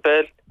nacht an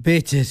bell.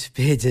 Béidir.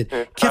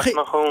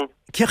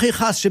 Cechi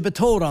chas se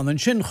betóran an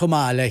sin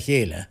chomá le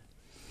chéile.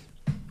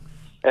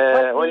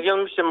 Well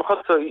yon mis ma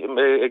chot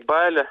ag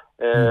baile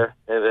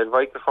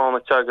microphone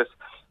agus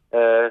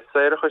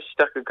séire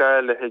chuiste go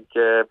gaile ag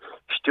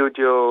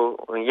studio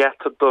an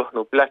jetado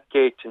no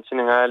Blackgate in sin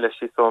gaile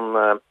si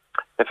son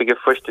fi ge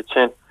fuchte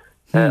chin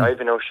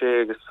Ivan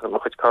O'Shea agus ma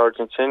chut card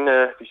in chin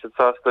vi se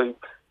sásta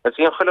as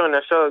í an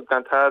choin se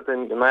gantad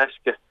in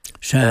meisce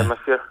ma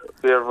fear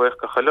go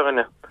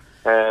choine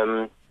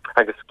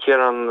agus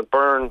Kieran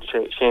Byrne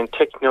sé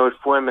techno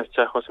foiime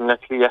chos na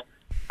lia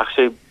ach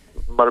sé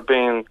mar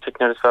ben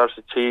technical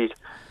farsa cheese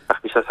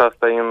ach bis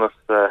sasta inas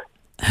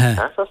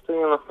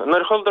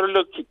nar holder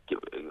look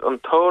on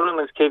toren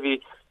is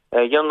kevi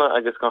janna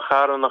agus kan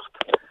charo nacht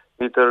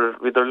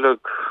wieder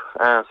look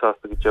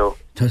sasta jo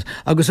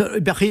agus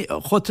bechi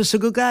chotte se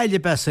go gaile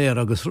beséir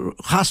agus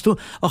chastu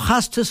a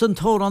chastu an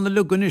tor an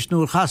lugan is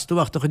núr chastu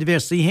wacht go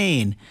diversi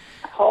héin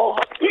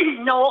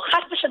no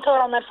chastu an tor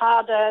an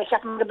fade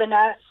heb me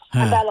binne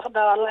da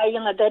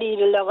leine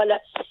daríre lele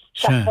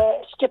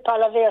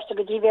skipala verste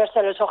go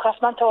diverse so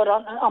chasmantor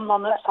an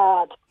amman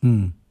fad.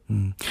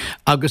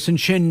 Agus an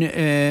sin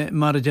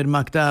mar idir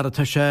Magdara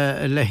tá se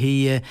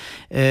lehí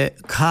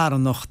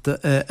carnacht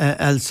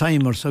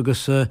Alzheimer's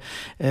agus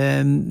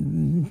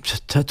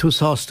tá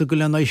túsásta go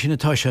lena sin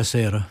atá se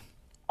séra.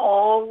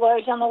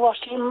 Bhil an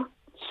bhhairtín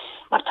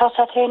mar tá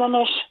a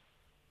téanais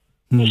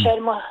ní sé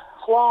mar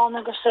chláán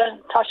agus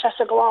tá se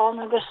a gláán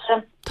agus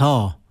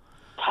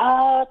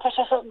tá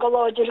se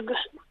goláidir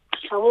agus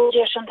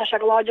bhúdéisian tá se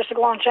láidir sa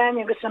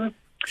gláintein agus an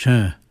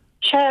se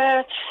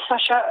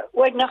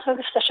bhaid nach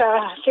agus tá se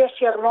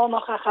féfiar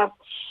rónacha tá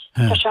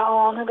se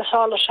an agus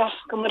hála se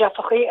go mu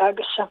afachaí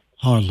agus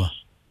hála.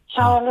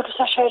 agus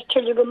tá sé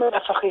tuú go mu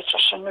afachaí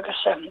freisin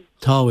agus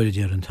Táhfuil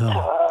dtíar an tá.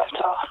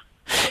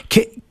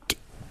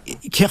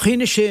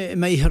 Cechéine sé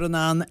méhar an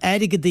an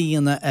aige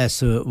daana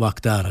as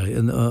bhachtara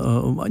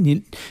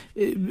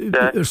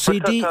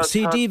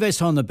CD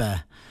bheits hána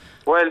be?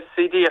 Well,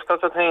 CD, ach tá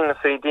na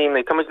CD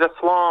na. Tá le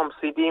slám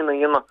CD na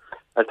dhéana.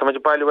 Tá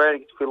bailhhair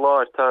fi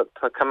láir tá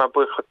cema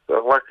bucha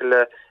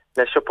bhacha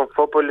le siop an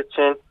fóbal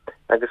sin,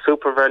 agus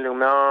Supervalue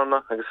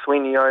meána, agus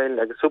Sweeney Oil,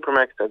 agus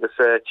Supermax, agus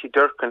Tí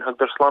Durcan,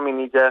 thug slámí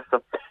ní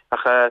déasa.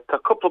 Ach tá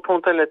coppla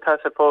punta le tá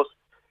sé fós.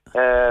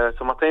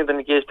 So ma tein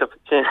den géist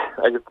sin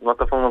agus mat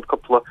fan an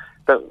couple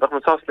dat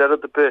man sas le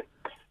de be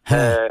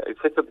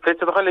fit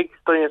hallig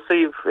sto en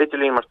save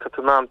Italy mar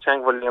tatnam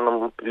changwal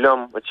an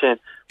lum chin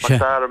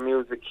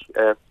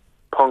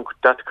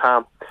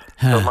McDaramusic.com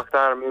so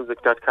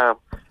McDaramusic.com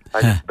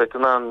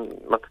betunan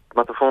mat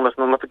phone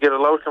mat get a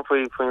lauschen for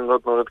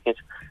not no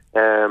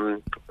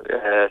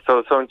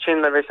so an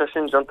chin na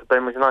sin jump by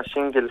ma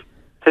single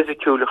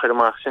physical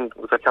mar sin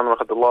was camera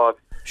had the log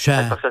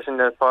sin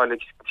fáil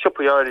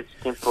sipaáir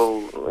timppó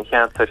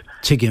cheantar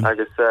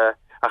agus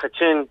a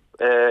chin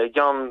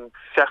gan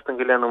seachtan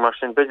go lenú mar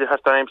sin beidir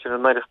has aimim sin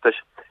an neireachtas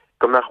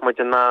go meach mu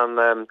an ná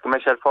go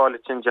mééis sé fáil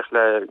sindeach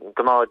le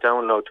gná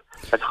download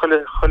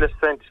chulle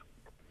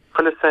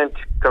cent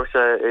go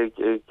se ag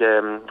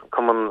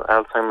common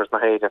Alzheimer's na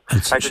héide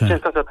sin a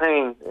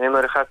tain éon a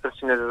chatar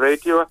sin a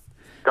radio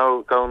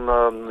go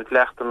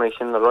lechtan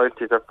sin na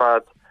royalties ar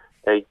fad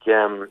ag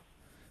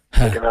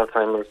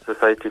Alzheimer's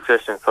Society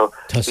Fishing, so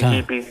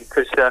be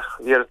kusteach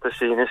vierta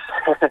sínis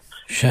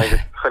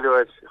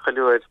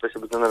chaluid spe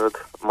begun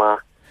ma.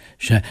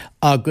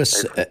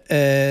 Agus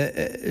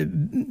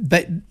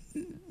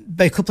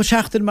bei couple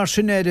seachtain mar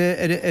sin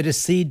a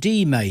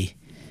CD mei.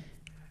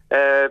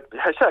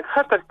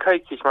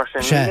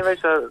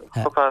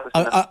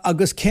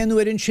 Agus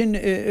cenúirn sin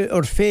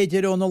ar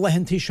féidir ón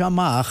lehantí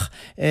seach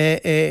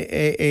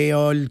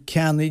áil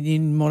ceanna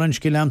ín mar an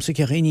scilamsa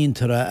ceach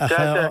inítara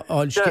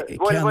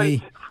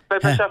ceannaí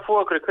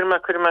fógur chu me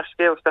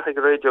scéilteach ag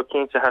radio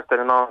cínte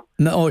hetar an ná.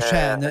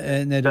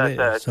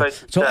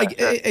 So ag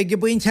go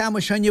buon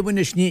teama seine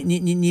bunis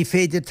ní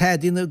féidir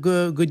tedína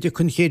go de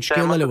chun chéad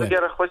scéile le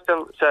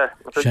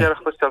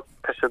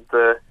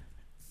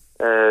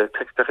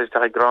textach is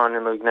grán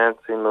in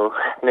Nancy no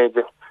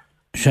néidir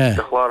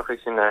chlácha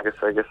sin agus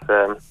spe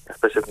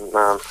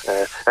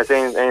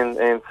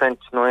ein cent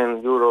no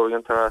euro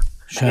intara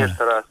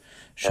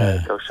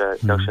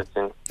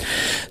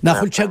nach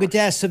chuil te go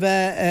déasa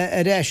bheith a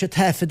réis a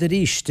tefa a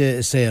ríiste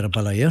sé a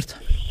bailíart?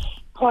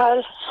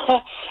 Well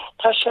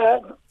tá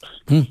se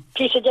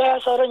pí dé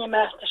orine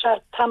me se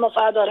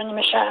tamfád orine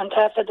me se an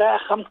tefa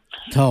decham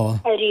tá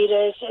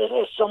ríre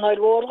is son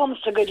bhórham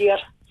sa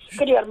goíar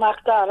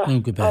Magdara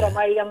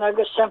mai an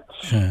agus go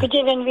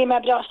dtíhinn hí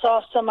me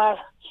breásta mar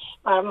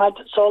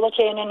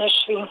solatéine is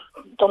hí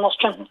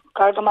donostrin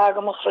garga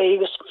magam mo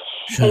chrégus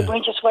é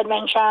buinte bhaid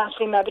men chans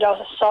hí me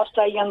breásta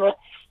an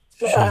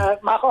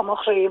maach am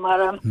chré mar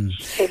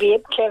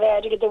hí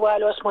cehéige de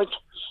bhhaillos muid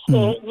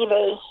ní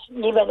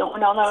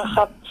hun an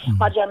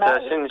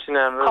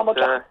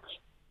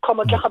kom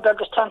cecha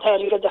begus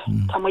tanhéige de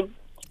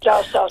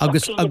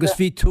agus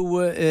ví tú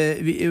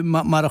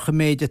mar a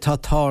méide tá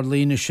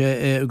tálíine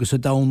se agus a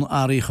da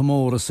áí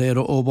chamóra sé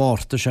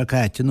óbáta se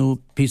caiiteú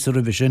pí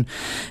revision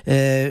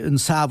an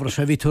sabra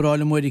se ví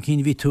túráile muidir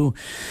cín ví tú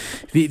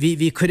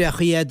hí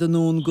chuirecha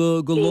éanún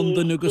go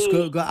London agus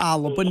go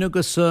Alban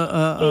agus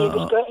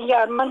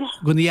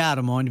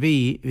gonnearmáin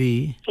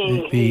hí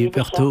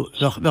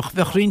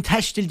bheithrín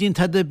teistil dín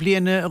tá de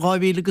bliana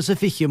ráhí agus a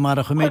fiche mar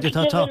a méide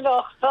tá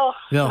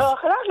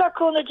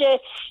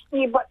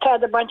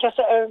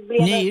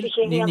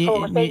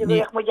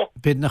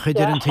bid nach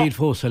chuidir an tír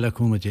fósa le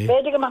cúnaé.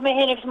 Beidir go mé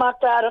hénig mar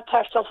a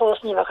testal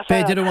fós ní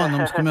Beidir a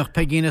bhhaams go meach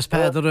pegínas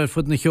peidir ar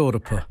fud na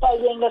Eorpa.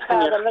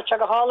 le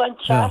go Holland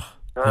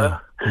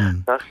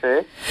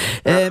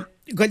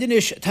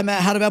Gaidinis tá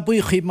har bheith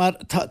buchaí mar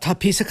tá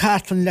pí a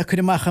cartlan le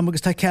chuidirach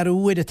agus tá cear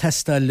uair a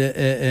testal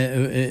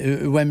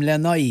weim le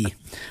naí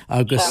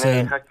agus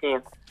bhí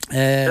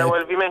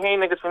mé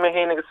héanagus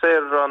sé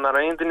an ar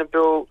aon be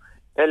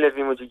Ele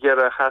vi mu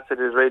gera chaser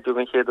radio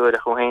gan chéadú a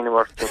chohéine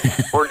war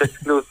or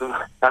exclusive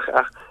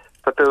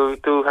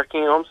tú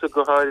haking omse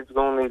go háid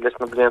goni leis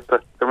na blianta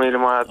go mé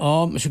má.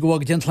 Se go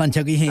bhag Gentland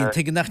teag hén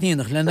te nach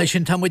níach lena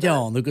sin tam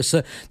deán agus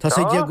tá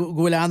sé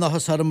gohfuil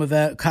annachchas arm a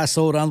bheith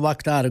casó an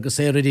bhachtá agus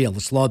é réal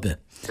slábe.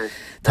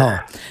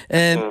 Tá.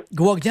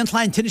 Gohag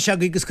Gentlein tinine se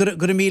agus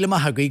gur míle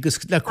maithaga agus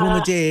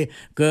leúna dé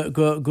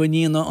go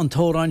níana an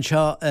tóráin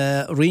seo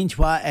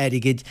rintha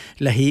aigeid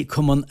le hí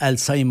cuman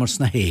Alzheimer's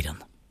na héan.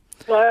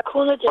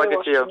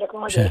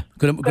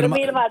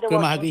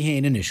 Gurmagaí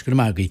héanaan is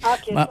gurmagaí.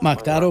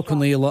 Mac daró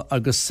chunéile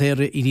agus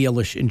séire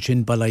iríalis in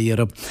sin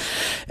balaíarab.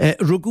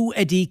 Rugú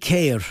Eddie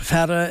Céir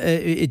fearra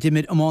I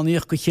dimid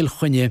amáíoch go chiil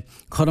chuine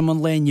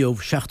choman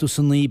léneomh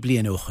 16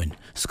 blianúchan.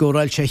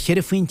 Scóráil sé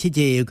cheir faointe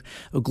déag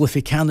ó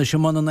glufi ceanna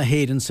sem man na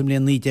héann sem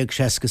léon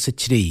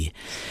 1963.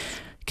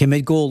 Ce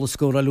méid ggóla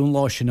scóráilún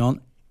láisinán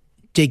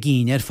de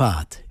gín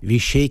fad. Bhí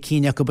sé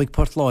cíine go beag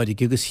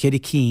Portláidig agus cheir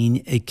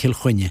cín ag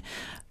cilchuine.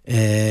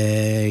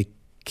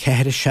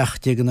 Ceir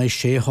 16 gan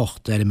sé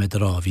hocht me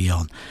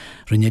ráhíán.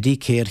 Runnedí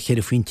céir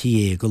cheir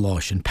faointe go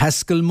láisin.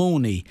 Pascal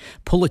Mónaí,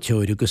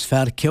 Polateoid agus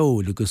fear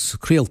ceol agus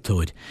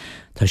Crealtóid.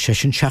 Tá sé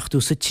sin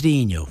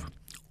 16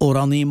 Ó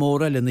raní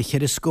móra le na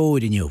cheir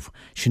scóiriniuh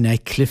sin é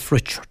Cliff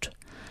Richard.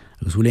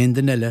 Agus bhfuil éon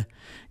den eile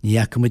ní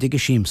aicmuid ag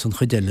síimsan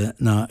chudeile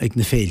na ag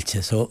na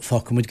féilte, so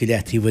fácamid go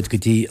letíhfuid go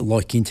dtí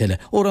lácinn teile.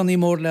 Ó raní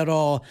mór le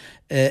rá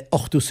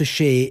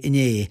 8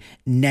 iné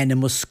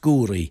nenam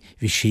scúraí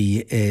bhí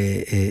si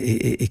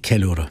I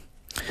ceúra.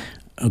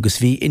 Agus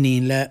bhí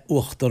iníon le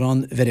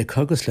uachtarrán Veric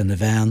agus le na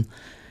bhean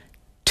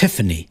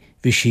Tiffany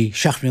bhí si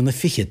 16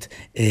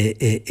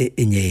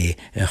 iné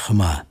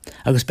chamá.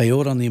 Agus bei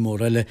ó raní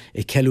mór eile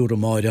I ceúra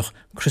máireach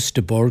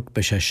Christaborg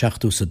be sé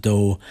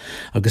 16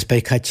 agus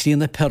bei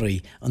Caitrína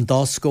Perry an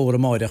dá scóra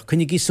máireach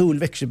chunig í súl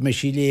veicsid me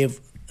sí léamh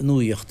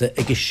nuíochta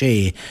ag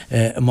sé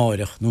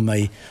máireach nó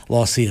mé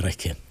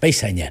lásíreice. Bei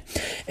saine.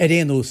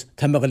 Réanús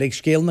tá me le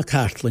scéal na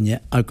cartlainne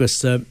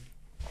agus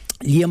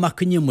líamach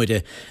go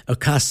nimmuide a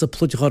casa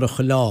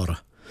plúdgaracha lára.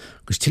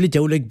 Gus tiile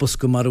deolaigh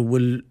busca mar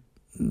bhfuil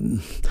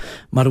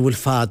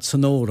fad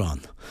san órán.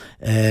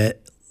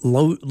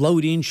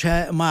 Lauríonn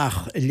sé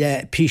amach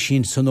le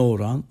písín san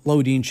órán,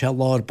 lauríonn sé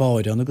lár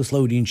báideán agus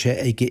lauríonn sé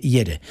ag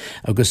dhéire.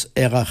 Agus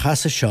ar a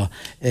chasa seo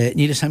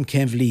níle sam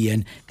céim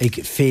bhlíon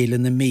ag féile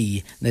na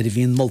mí na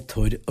bhíon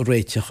moltóid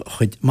réiteach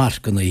chud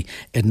marcannaí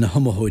ar na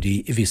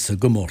thumathirí I bhísa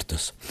go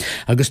mórtas.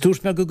 Agus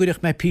dúirt me go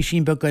gurich me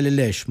písín be gaile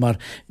leis, mar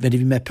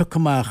bhí me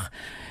pucamach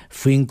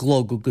faoin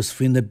glog agus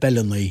faoin na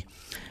bellanaí,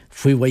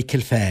 faoi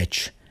Michael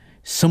Fadge.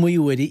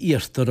 Samúirí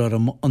íartar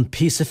orm an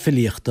písa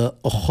filiachta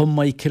ó chum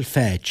Michael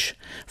Fadge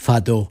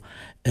fadó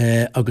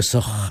agus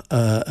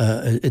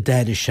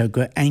déir se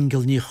go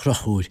engel ní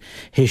chrochúr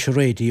hééis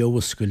réidir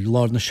óhscoil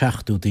lá na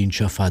 16ú dín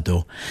seo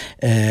fadó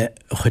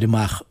chuir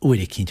amach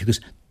uiricínt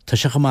agus tá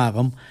se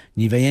chamágam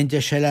ní bheith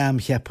de se le am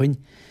cheappain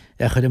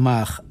chuir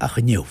amach a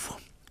chuniuh.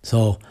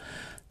 So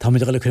tá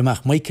muid le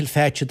chuach Michael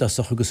Fadge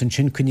dasach agus an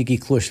sin cunigí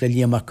clúis le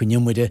líamach go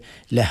nimmuide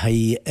le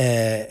haí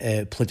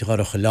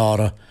plúteáracha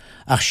lára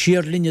ach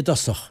siar linne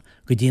dasach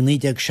go dtí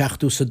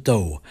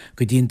 1962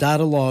 go dtíon dar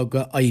lá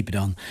go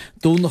Aibreán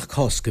dúnach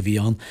cosca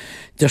bhíán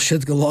de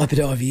siad go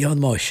lábre a bhí an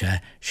máise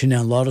sin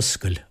an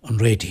lárascail an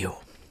rédio.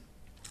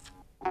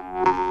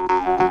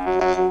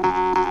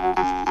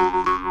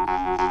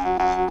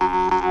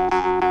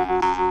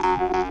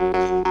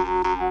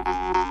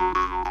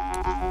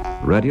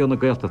 Radio na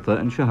Gaeltachta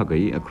in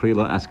Seachagaí a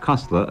críla as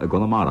Casla a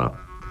Gonamara.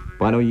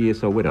 Baino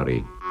díos a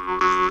Widarí.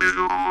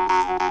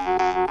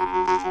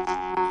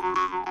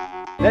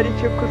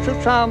 Merich go sa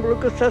samra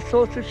go sa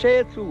sósa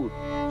séú,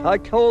 Tá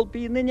ceol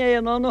bí na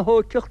néana na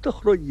hóceachta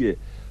chruide,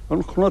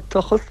 an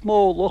chnutacha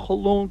smóla cho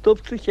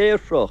lúntab sa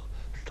chéirseach,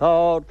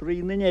 tá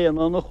drí na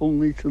néana na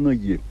chungaí sa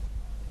nuí.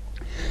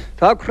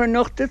 Tá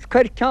chrunachtas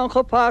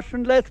carceancha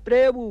pásin les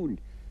bréhún,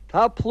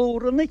 tá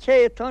plúra na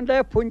chétan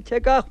le punte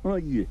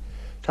gachnaí,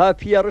 tá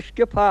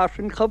fiarasce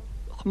pásin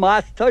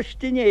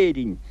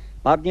chmástastinéirin,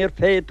 mar níor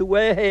féadú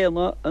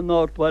héana an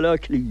árdhile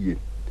clíe.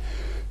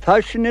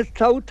 Tá sin is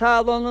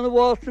tátálan an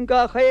bhásan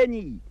ga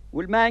chéní,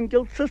 bhfuil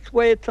meingil sa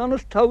svétan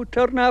is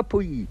tátar na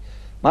puí,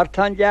 mar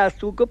tá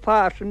leasú go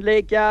pásin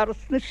le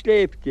gearas na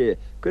sléipte,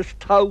 gus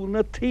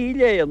tána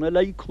tíléana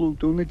le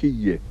clúdú na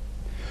díe.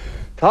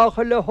 Tá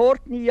chu le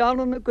hórt ní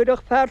anna na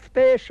gurach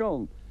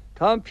fearspéisián,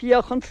 tá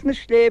fiachans na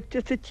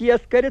sléipte sa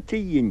tíascar a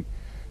tíín,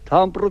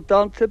 tá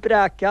brudan sa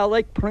breceal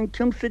ag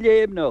pruncam sa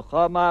léimnach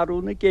a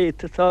marú na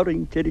géta sa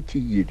rintar a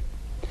tíir.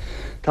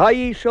 Tá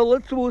ísol a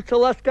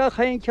súsal as ga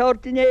chéin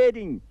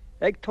ceardinéirin,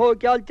 ag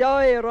tógeal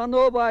deir an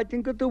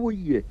óbhaidin go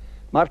dúie,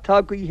 mar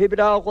tá go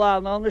hibrá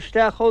glána na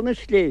stechó na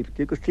sléift,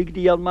 agus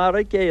tigdíal mar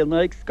a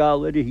géana ag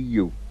scalar a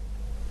hiú.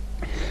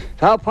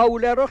 Tá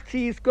pálarach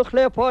sís go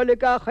chléipáile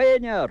ga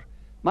chéinear,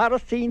 mar a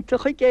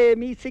síntaach a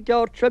géimi sa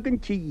geartseag an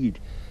tíd,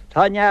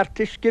 tá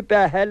neartis go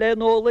behele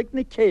nólaigh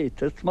na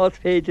cétas, más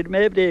féidir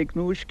mé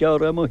bréignú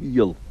scear am a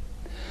híal.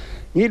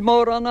 Níl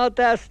mór an a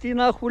destí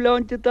nach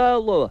chuúleánta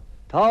dála,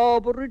 tá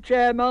ábhar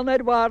déman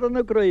bharan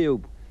na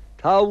gréib,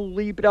 tá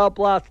líbra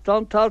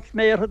blastan tá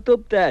sméthe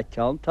dub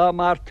déitean, tá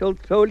martil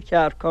feil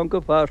cearcán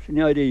go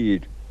farsin a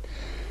réir.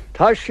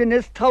 Tá sin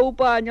is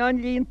tábáineán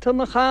línta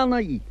na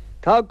chanaí,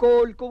 tá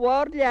ggóil go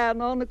bhhar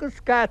leanán agus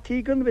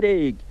scataí an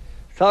bhréig,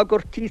 tá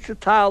gur tí sa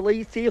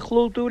tálaí sí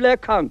chlúdú le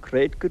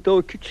cancréid go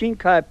dócha sin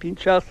capín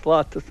se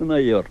sláta san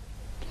éir.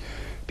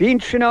 Bín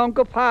sin an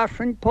go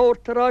farsin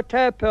pórtar á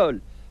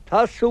tepel,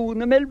 tá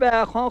súna mil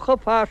bechan go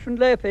farsin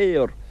le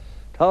féir,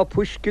 Tá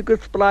puisce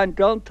gus blaán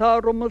tá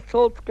rum a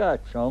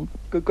sóscaán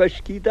go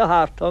goiscí de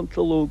hátan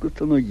sa lógus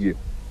an uí.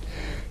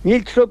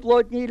 Níl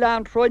trubloid ní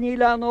lean tro ní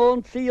lean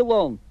ón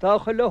sílón, Tá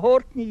chu le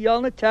hort ní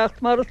anna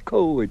techt mar as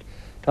cóid,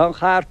 Tá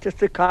cháte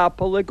sa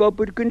capal a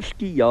gobur gunn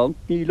scíán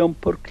nílam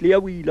por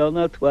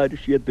cléhílan a twair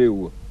siad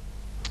beú.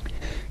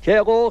 Ché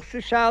óch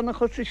sa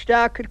seannach sa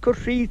steachar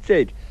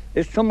churíid,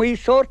 is sa mí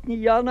sort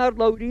ní an ar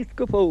laurís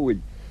go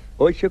fóil.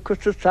 Ó se chu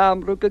sa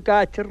samra go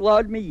gaitir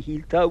láil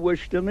míhíil tá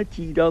bhuiiste na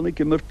tíán a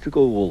gimmar sa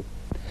ggóil.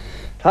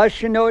 Tá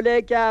sin nó le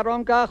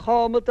gearan ga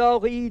chámad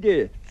á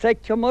ide,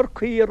 seice mar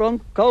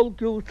cuiran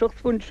cáilgúsach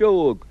fun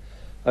seog,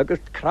 agus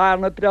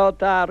crána bra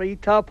darí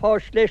tá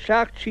pás le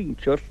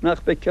 16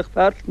 nach beceach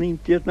fers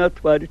nítíad na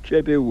twair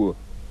sé beú.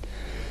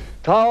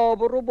 Tá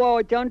ábhar ó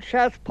báid an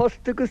 6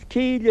 post agus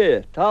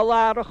cíile, tá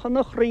lárachan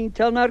na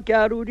chrítean ar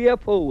gearúí a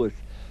fóas,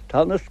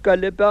 Tá na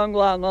scoile bean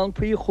lánan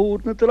faoi chúr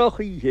na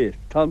drochaíthe,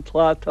 tá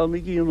tláán na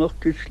gíonach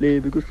go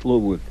sléb agus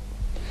slóid.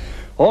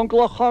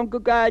 Onglachan go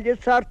gaiile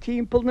ar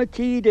timppel na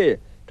tíide,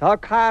 Tá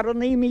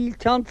caran í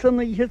míltean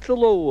san ihe sa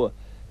lóa,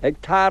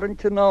 ag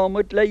taranta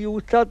námad le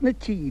úsad na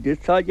tíide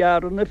sa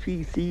dearan na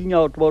físaí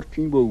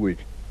neadhhartín bhuaid.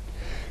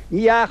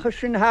 Ní acha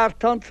sin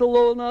háartan sa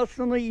lóna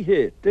san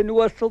ihe, den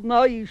uasal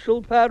ná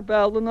ísol per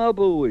belan na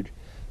bhuaid,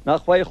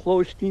 nach bhaid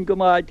chlóistín go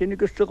maidin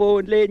agus sa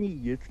gáin le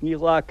níos ní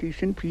lácí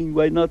sin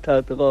pínhaid na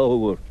tad a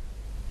gáhar.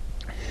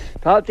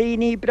 Tá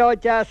daoine bra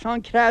deas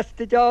an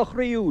creasta deach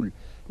riúil,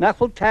 nach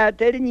bhfuil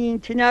tad ar an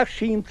íntinach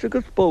síimsa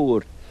agus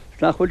bóir,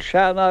 nach bhfuil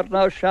sean ar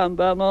ná sean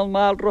ban an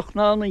máilrach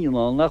ná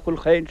íán, nach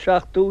bhfuil chéin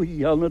seachtú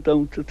hí anna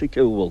domsa sa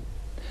ceúil.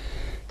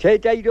 Té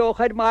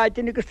éireoch ar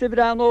maidin agus sa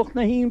bhreanóch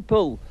na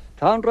hímpel,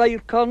 tá an rair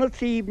canna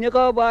tíbne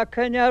á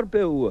bhacain ar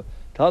bua,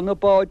 Tá na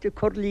báide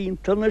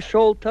chorlínta na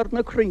seoltar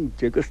na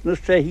críinte agus na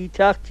sehí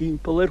teach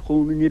timppel ar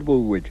chúnan ar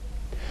bhuaid.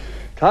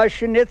 Tá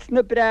sin nit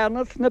na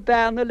breanas na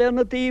bena le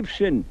na díobh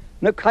sin,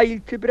 na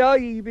caiilte bra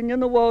íbine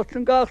na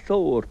bhásan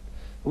gasóir,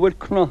 bhfuil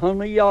cnochan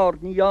na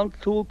jarní an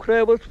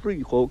túcréhas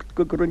fríócht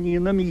go gruní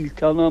na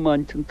míltean a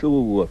mantin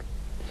túúir.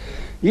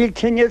 Níl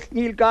tinnes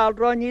níl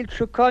galrá níl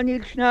siúá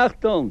níl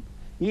sneachtan,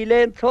 ní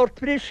léon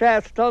sortbrí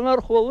séastan ar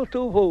chola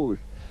tú bhós,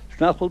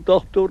 snachil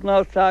dochtúr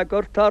ná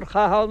sagar tar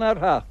chahan ar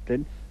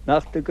hatain,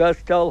 nach de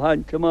gastal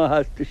hainte má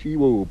heasta sí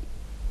bhób.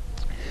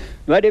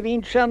 Nuair a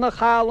bhín se na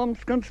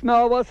chalams gan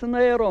smáhas an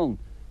éran,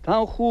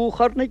 tá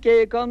chúchar na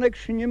gégan ag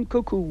sinnim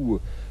cocú,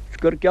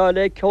 gur geall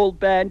le ceol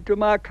benú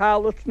má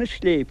chalas na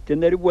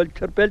sléiptin ar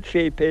bhfuiltar bel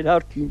sépéid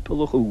ar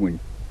timppel a chuúin.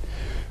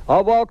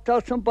 Á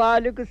bhachtá san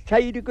bail agus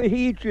teide go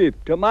hídrib,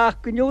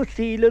 amach go neo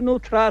sílan ó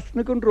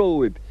trasna an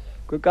róib,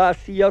 go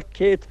gasí ar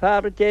céad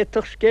fear a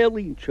déach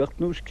scélínseach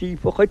nó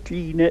scrífacha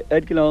tlíine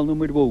ar gláánú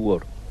mar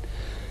bhór.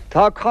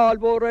 Tá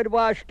cáilmór ar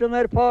bhaistan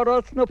ar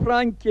páras na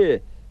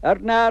Franke, ar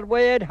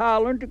náirhaid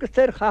Halland agus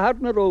ar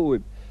chahar na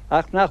róib,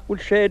 ach nach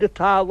bhfuil séad a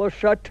tála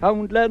se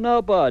town le ná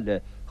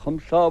baile, chum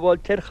sábháil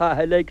tar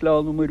chathe le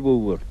gláánú mar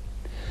bhór.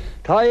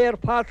 Tá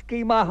ar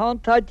pascaí maithan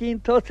tá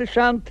dínta sa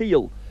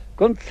seantíal,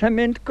 gon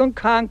cement gon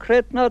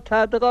concrét na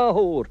tad a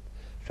hórt,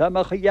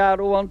 samach a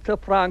dhearúhain sa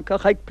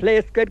Francach ag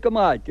pléascaid go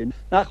maidin,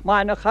 nach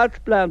maina chas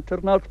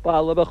blantar na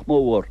spálamach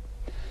mór.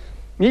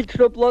 Ní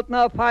trublad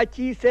na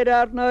fátí sé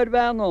ar na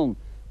bheanón,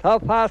 Tá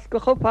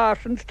fáscacha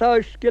fásans tá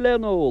isce le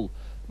nóil,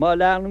 má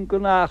leanam go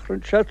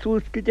nachrann se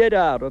túsca de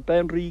ara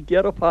ben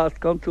rígear a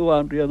fáscan tú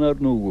anrian ar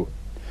nua.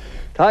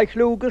 Tá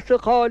chlúgus a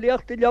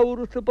cháliacht i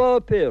leabhar sa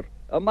bápéir,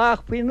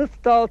 amach faoin na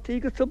státaí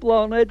agus sa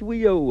blánaid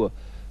bhuióa.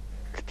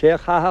 Té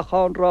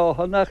chachán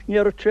rátha nach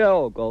níar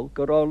teágáil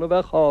go rána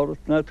bheith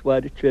cháras na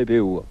twair sé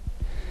bua.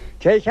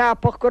 Té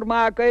cheapach gur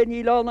mága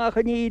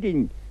nílánach an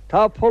írin,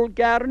 tá pol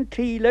gearan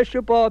tí leis a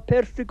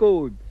bápéir sa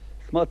góib.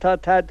 Má tá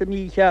tad a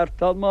mí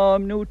cheartán má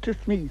am núta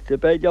smísa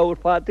be deabhar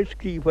fad a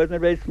scríomhar na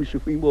rééis me se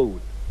faoin mód.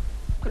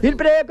 Níl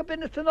brega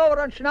bin san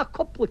áran sin nach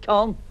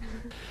coplaán.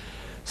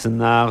 San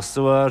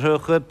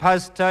nachsuarcha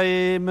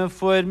pastaí me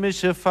fuir me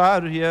se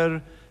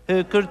farhiar,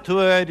 gur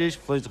tuairis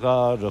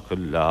fleisgáracha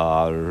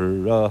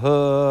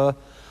lára,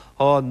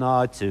 á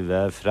náte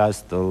bheith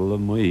freistal a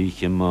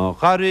muoiche má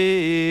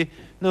charí,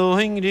 nó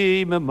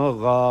hingrí me má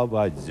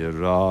gáhaid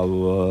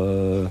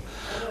ráha.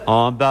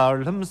 An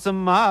bearlam sa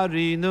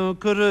marí nó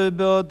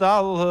curbe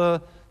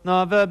dalha,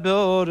 ná bheith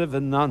beor a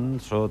bheith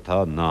antro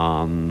tá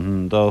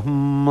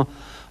nandam,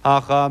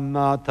 ach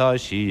amátá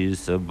sí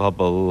sa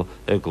babal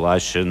a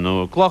gleisin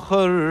nó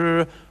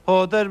glochar,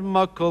 hódar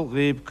macal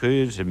gríb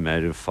cuir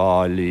mer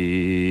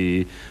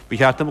fálaí.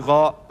 Bheartam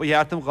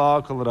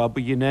gácail ra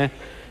bhuiine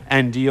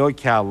Andy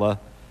O'Calla,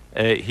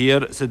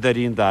 hir sa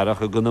daríon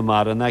darach a guna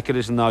mara necar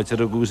is an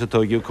áitir a gúsa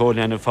tógiú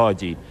cóleanna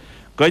fádí.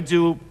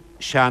 Gaidú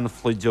sean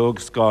fluideog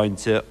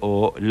scainte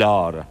ó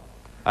lára,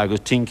 agus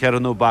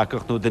tincearan ó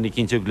bacach nó denna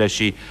cinnte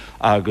gleisi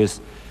agus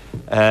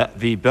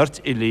bhí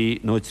Bert Ilí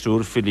nó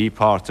trúr Filí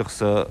páirteach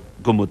sa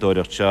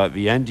gumudóireachta,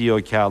 bhí Andy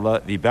O'Calla,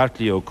 bhí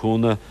Bertlí ó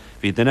Cúna,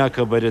 bhí duine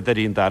go bhfuir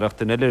daríon darach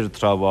den eile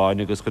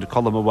tráháin agus chur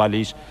colm a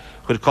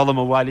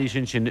bhhailí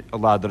sin a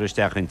ládar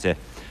isteachinte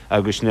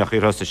agus nach i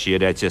rosa sí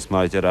réitis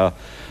maidir a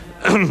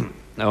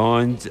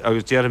Und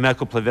agus dear me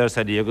couple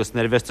versadi agus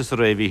nervestus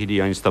revi hidi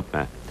ein stop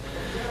me.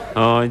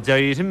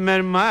 Jair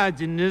mer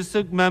madin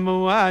isuk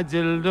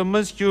memuadil the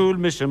muskul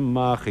mission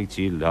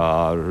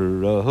machilar.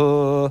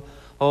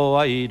 O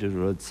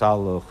aider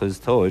saloch is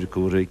toir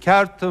kure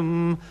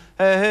kartum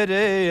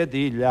here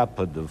di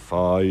lapad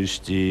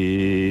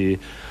fausti.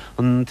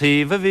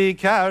 Tiva vi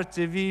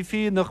karte vi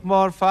fi noch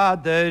mar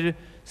fader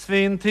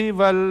svinti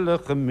vel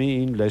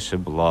gemin lesche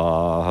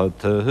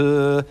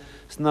blate.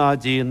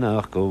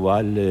 Snadinach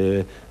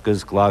gowalle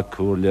gus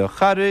glakule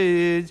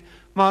kharid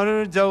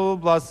mar jau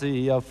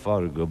blasi a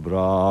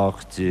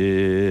fargebracht.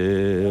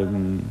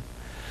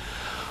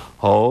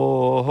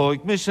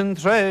 Hoig mission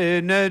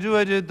train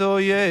eduard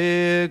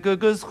doye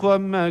gus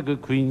khwam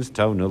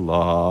Queenstown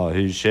la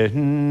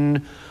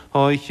hishen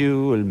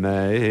hoyul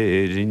mer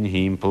in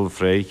himpel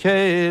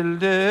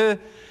freihelde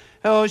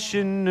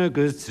ocean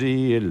gus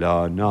tri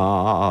la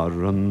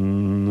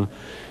narun.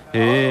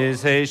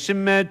 Is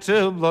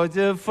metal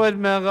blood for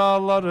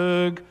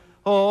megalarug,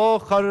 o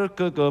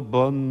harka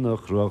gabon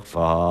chroch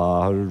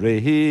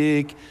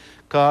farig,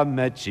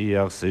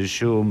 kamechiach se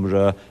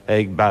shumra,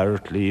 eg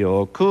bartli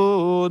o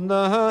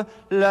kuna,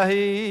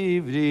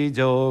 lahivri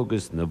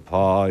jogus na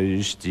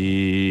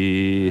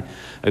paishti.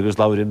 Agus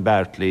Lauren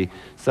Bartley,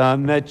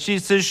 samechi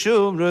se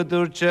shumra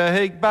durcha,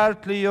 eg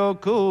bartli o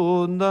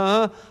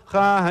kuna,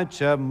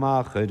 chacha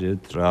macher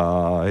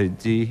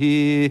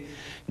traidi.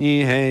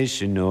 Ní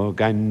héis nó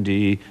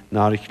gandí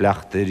nar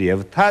chleachtar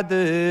riamh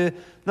tade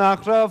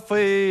nach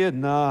rafaí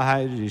na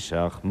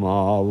heirisach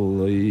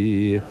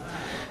málaí.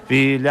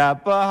 Bhí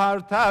lepa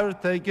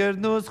hartarta gur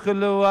nús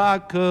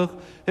chluachach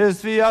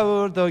is bhí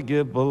áur do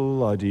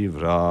gibal a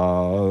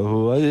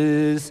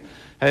ríomhráis.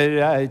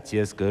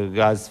 Heráitias go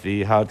gas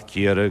bhí hart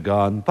cíar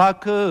gan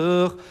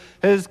pacach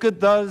is go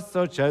das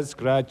or ches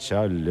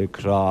scratcha le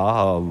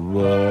crálam.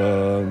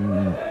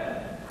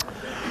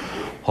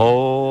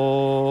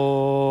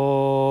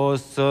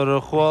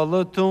 Sir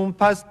Chwalatun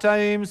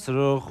pastime,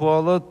 Sir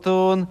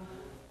Chwalatun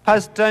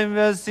pastime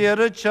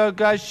vesir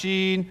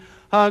chagashin,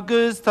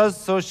 Augustus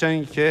so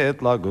shankhet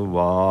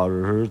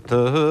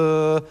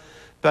lagwarta.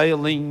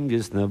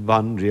 Bailingus na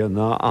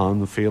bandriana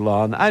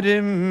anfilan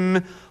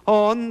adim,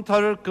 on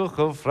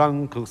Turkuch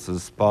Frankus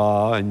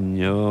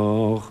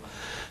Spanisch.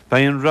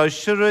 Bain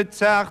Rusher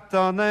tacht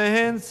on a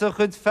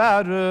hensachit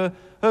fare,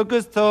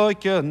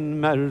 Augustoken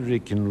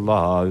American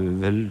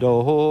love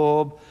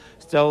dob.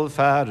 Stel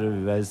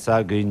farve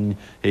sagin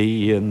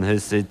in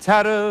his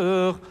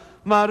tarach,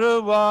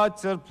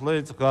 Marawater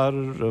plate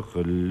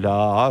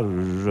garchular.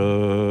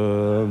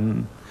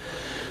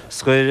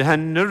 Square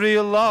Henry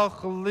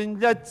Lachel in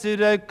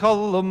Letire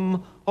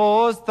column,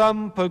 O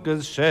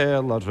Stampagus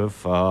shell at a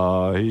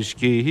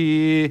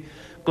faishki,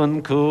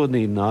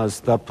 Gunkuni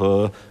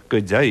nastapa,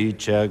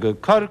 Gudaichag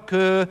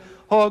Karke.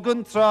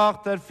 Hogan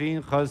tracht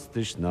fin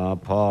chastisch na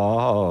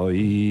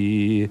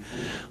pai.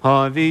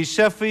 Ha vi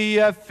shefi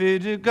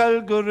efir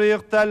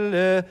galguricht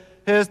alle,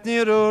 es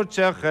nirur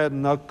chached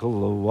na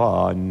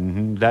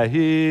kulwan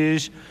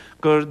lahish,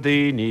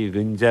 Gurdini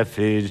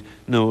gundefir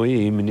no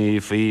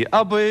imni fi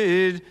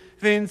abir,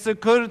 fin se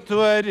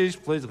kurtuerish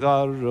plis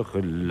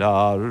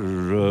garchular.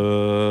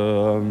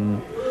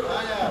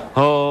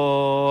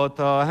 Ho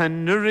ta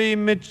Henry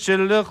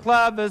Mitchell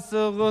chlaves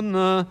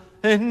gunna,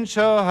 in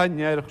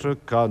Shahanyer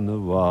Krukan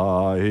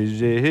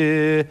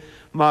Waiji,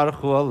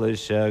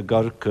 Marchwalisha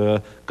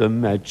Garka,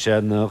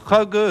 Gametchen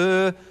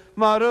Hagu,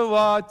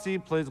 Marawati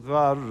plays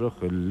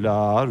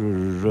Garchular.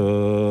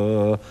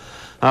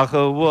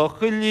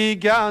 Achawachli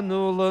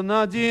Ganul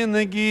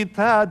Nadina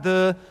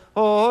Gitade,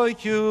 O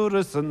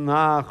Curus and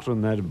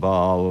Nachruner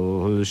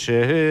Bal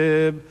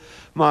Shib,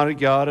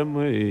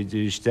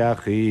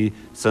 Margarmuidistachi,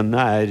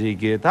 Sanari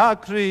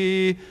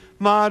Gitakri.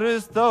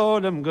 Maris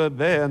dolem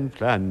geben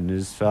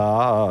planis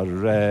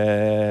farem.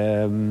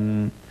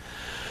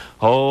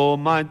 O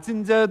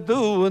mantin ze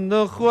du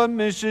na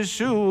khwamish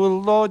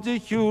shul lodi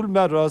khul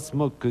maras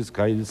mukus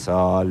kail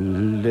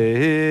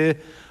salle.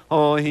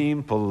 O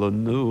himpel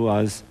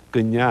nuas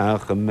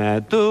gnyach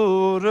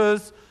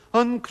medurus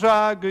un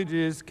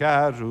kragidis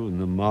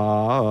karun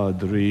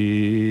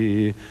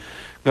madri.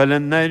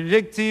 Galen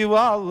rekti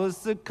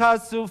walus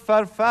kasu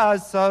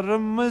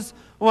farfasarmus.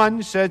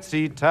 One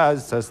shetri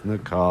tasas na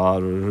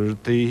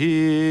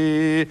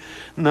karti,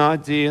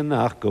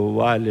 Nadinach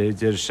gowale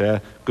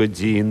dirshe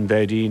gudin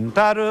derin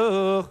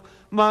taruch,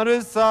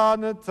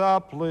 Marisana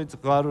taplit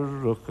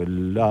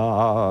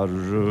garchular.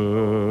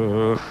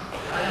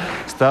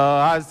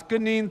 Sta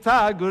askenin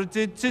tagur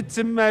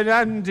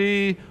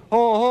titmerandi,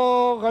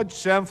 ho gad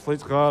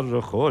shemflit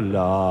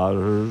garchular.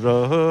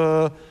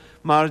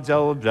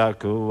 Marjal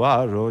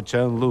Brakuaro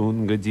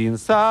Chanlun Gadin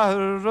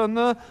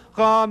Sarana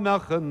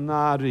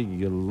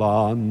Ramachanari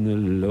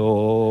Lan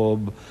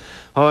Lob.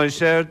 I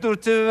shared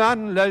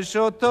Durtivan La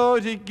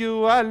Shotori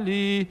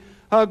Guali,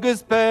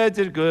 August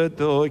Peter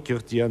Godo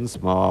Kirtian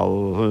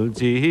Small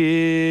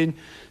Din.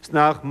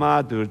 Snach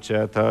Madur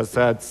Cheta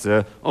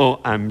Satse, O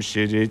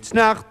Amshirit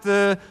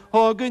Nachte,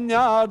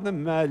 Hoganard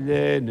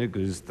Malene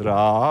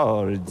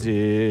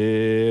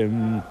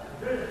Gustrardim.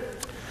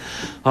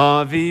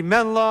 Vi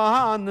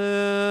mellan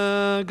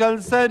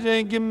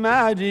galsarg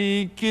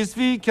marikis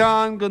vi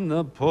kan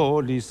gunna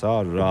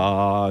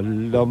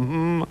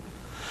polisarallum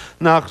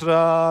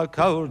Nachra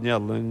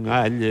kaurnjallung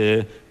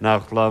alle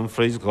nachlam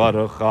fris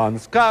garchan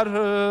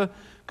skar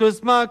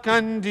kusma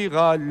kan di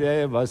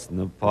galle was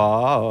na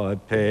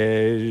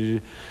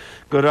paper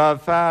Gra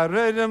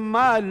farer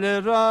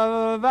mal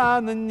ra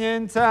van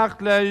yen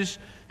tachtlesh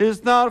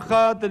is nar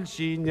khadel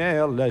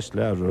shinelesh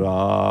la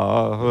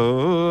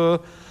ra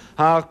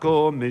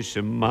Ako mish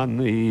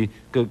mani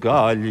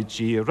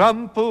gagalichi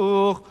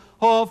rampuch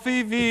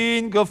Hofi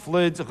vin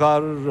geflid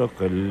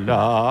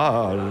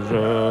garglar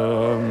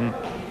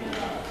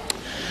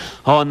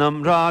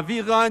Hanam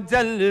ravi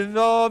gadel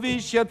vavi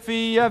shat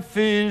fi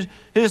afir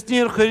is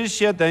nir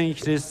khrishat en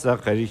khrisa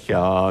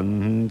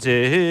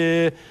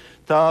kharkhante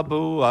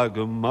tabu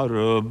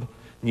agmarub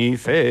ni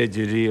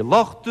fejri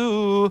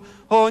lakhtu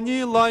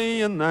honi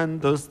layn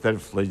and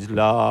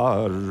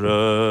sterflidlar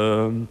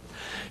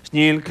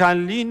Snil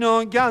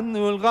kallino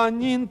ganul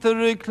ganin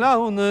ter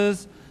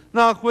clowns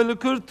nach wel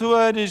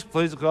kurtuarisch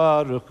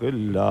plesgar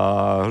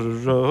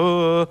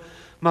khlar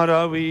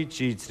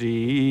Marawici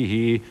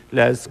tri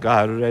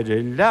lesgar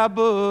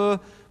labu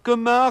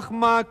Gymach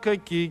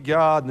macaki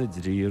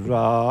ganadri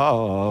ra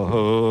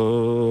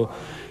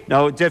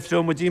Now,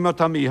 Jeffro Mujima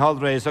Tommy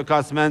Hallrace o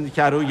Casman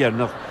Caru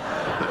Yernach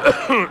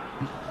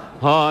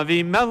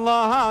Vi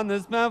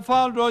mellahanes me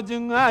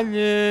falrodjung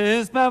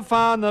allis me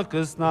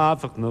fanacus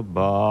nafach na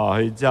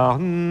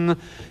baijan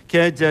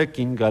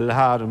Kejekin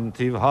galharm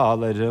tiv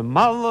haler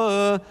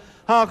mal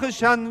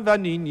Hachashan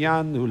vanin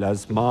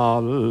yanulas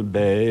mal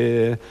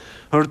be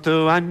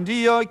Hurtu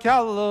andi o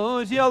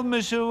kallo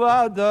yelmishu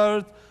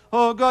adart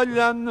O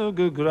galanu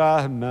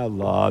gugrah me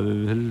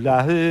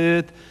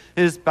lahit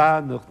Is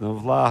banach na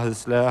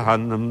vlahis le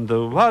hanam de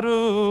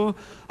waru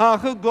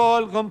Ach a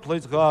gol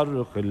complete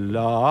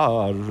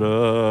garchlar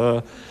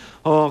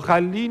O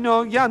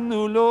khalino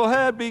yanulo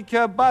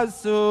hebike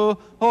basu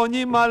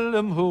Oni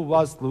malum hu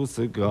waslu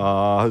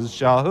sigaz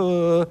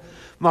shah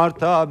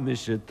Marta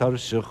mish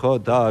tarsh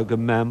khoda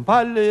gmem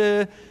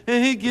pale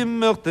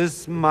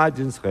Higimurtis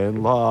majins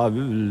khen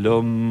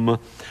lavlum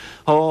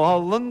O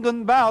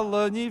allungen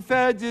balle ni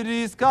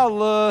fejri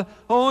skalle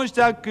O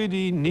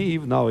stakri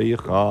niv na I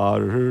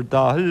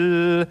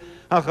khardal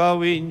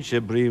Achawin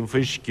shebrim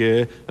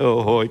fiske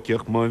O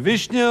hoikh mo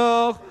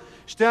vishnach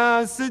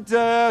Stas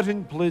der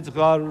in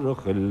plitgar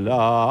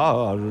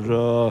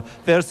khlar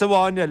Verse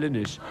 1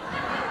 elinish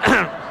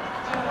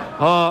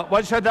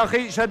Wat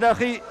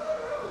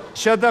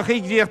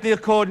shadachi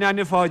gdiachtir korn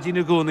an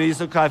fajin guni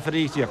so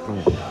kafricht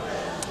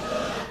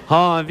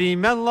vi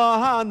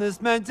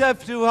mellahanes men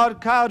defru har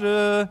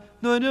karre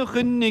nu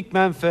khunnik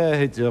men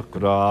fejr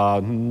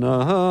gran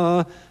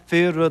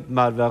Firud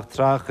marvach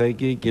trache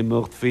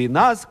gigemucht fi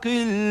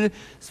naskil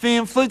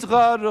Svin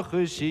flitgar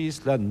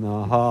khushislan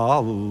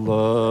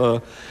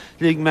hall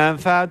Lig men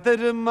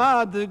fader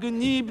mad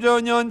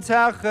gnibronjon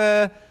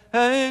tache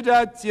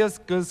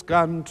Heiratsjeskus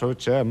kanto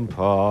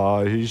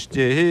chempa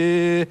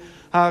ishte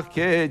Ach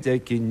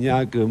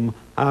kedekinyagum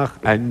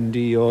ach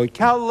andi o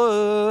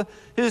kalle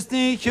Is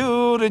ni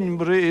hurin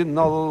brin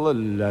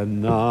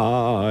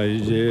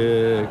allanai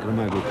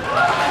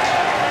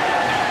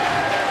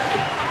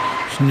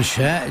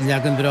Snisha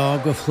legan dra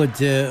go flud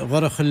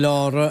warach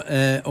lára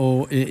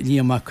ó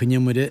líamach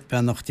cynimure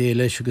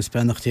benachtéile agus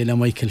benachtéile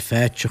Michael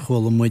Fetch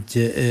chwil mud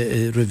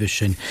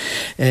revision.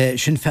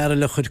 Sin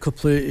ferle chud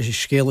cwplu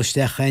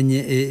scéalastechain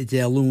de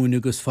alún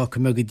agus fac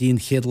me go dín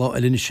chéadlá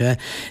elinse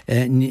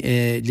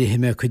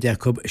lihime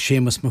chudecob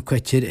sémas ma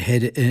cuitir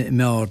her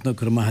meárna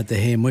gur ma had a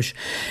héimus.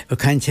 O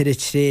caintir a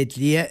tréad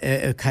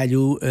lia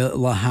cailú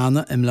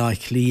lahana im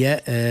láich lia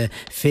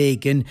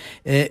fégan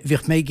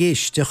vich me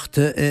géistecht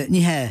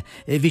ní he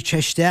vi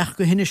testeach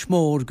go hinne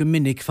smór go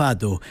minnig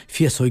fado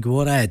fiasóig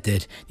bhór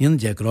éidir níon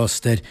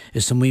deagráster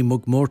is a mí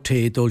mug mór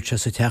té dulse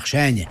sa teach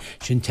séine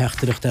sin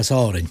teachtarach as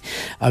árin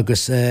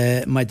agus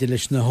maidir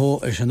leis na hó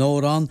is an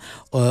órán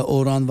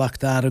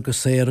vachtar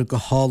agus séir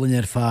go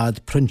hálan fad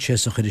printse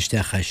a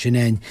chuiristecha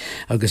sinéin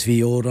agus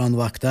bhí órán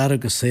vachtar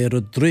agus séir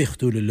a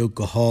dríochtúla lu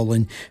go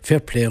hálan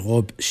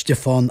fairplérob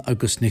Stefan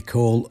agus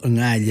Nicole an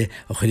gáile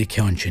a chuir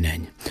cean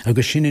sinéin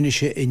agus sinan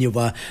is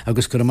inniuha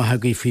agus gur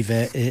maithagaí fi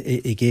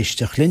bheith I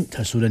géisteach lint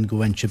Súlan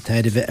gohaintseab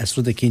teirih as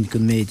rud a cinn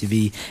gon méid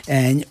bhí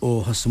ein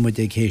ó hasamid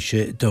ag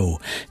héise dó.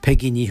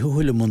 Pegí ní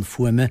thuhuiile mún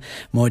fuime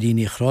marí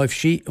ní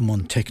chráibhsí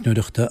mún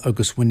technúireachta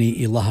agus bhaine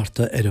I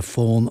látharta a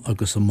fón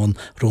agus mún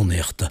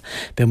rónaíochta.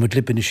 Be mud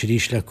lipan is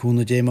ríis le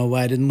cúna dé má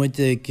bhairin mud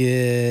ag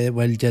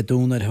bhfuil de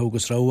dúnar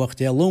thugus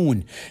ráhacht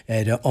alón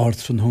a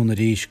ardfran húna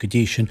ríis go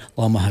dtí sin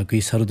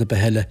lámathagaí sarad a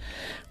beheile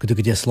go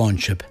dtí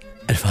sláinseab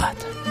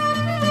fad.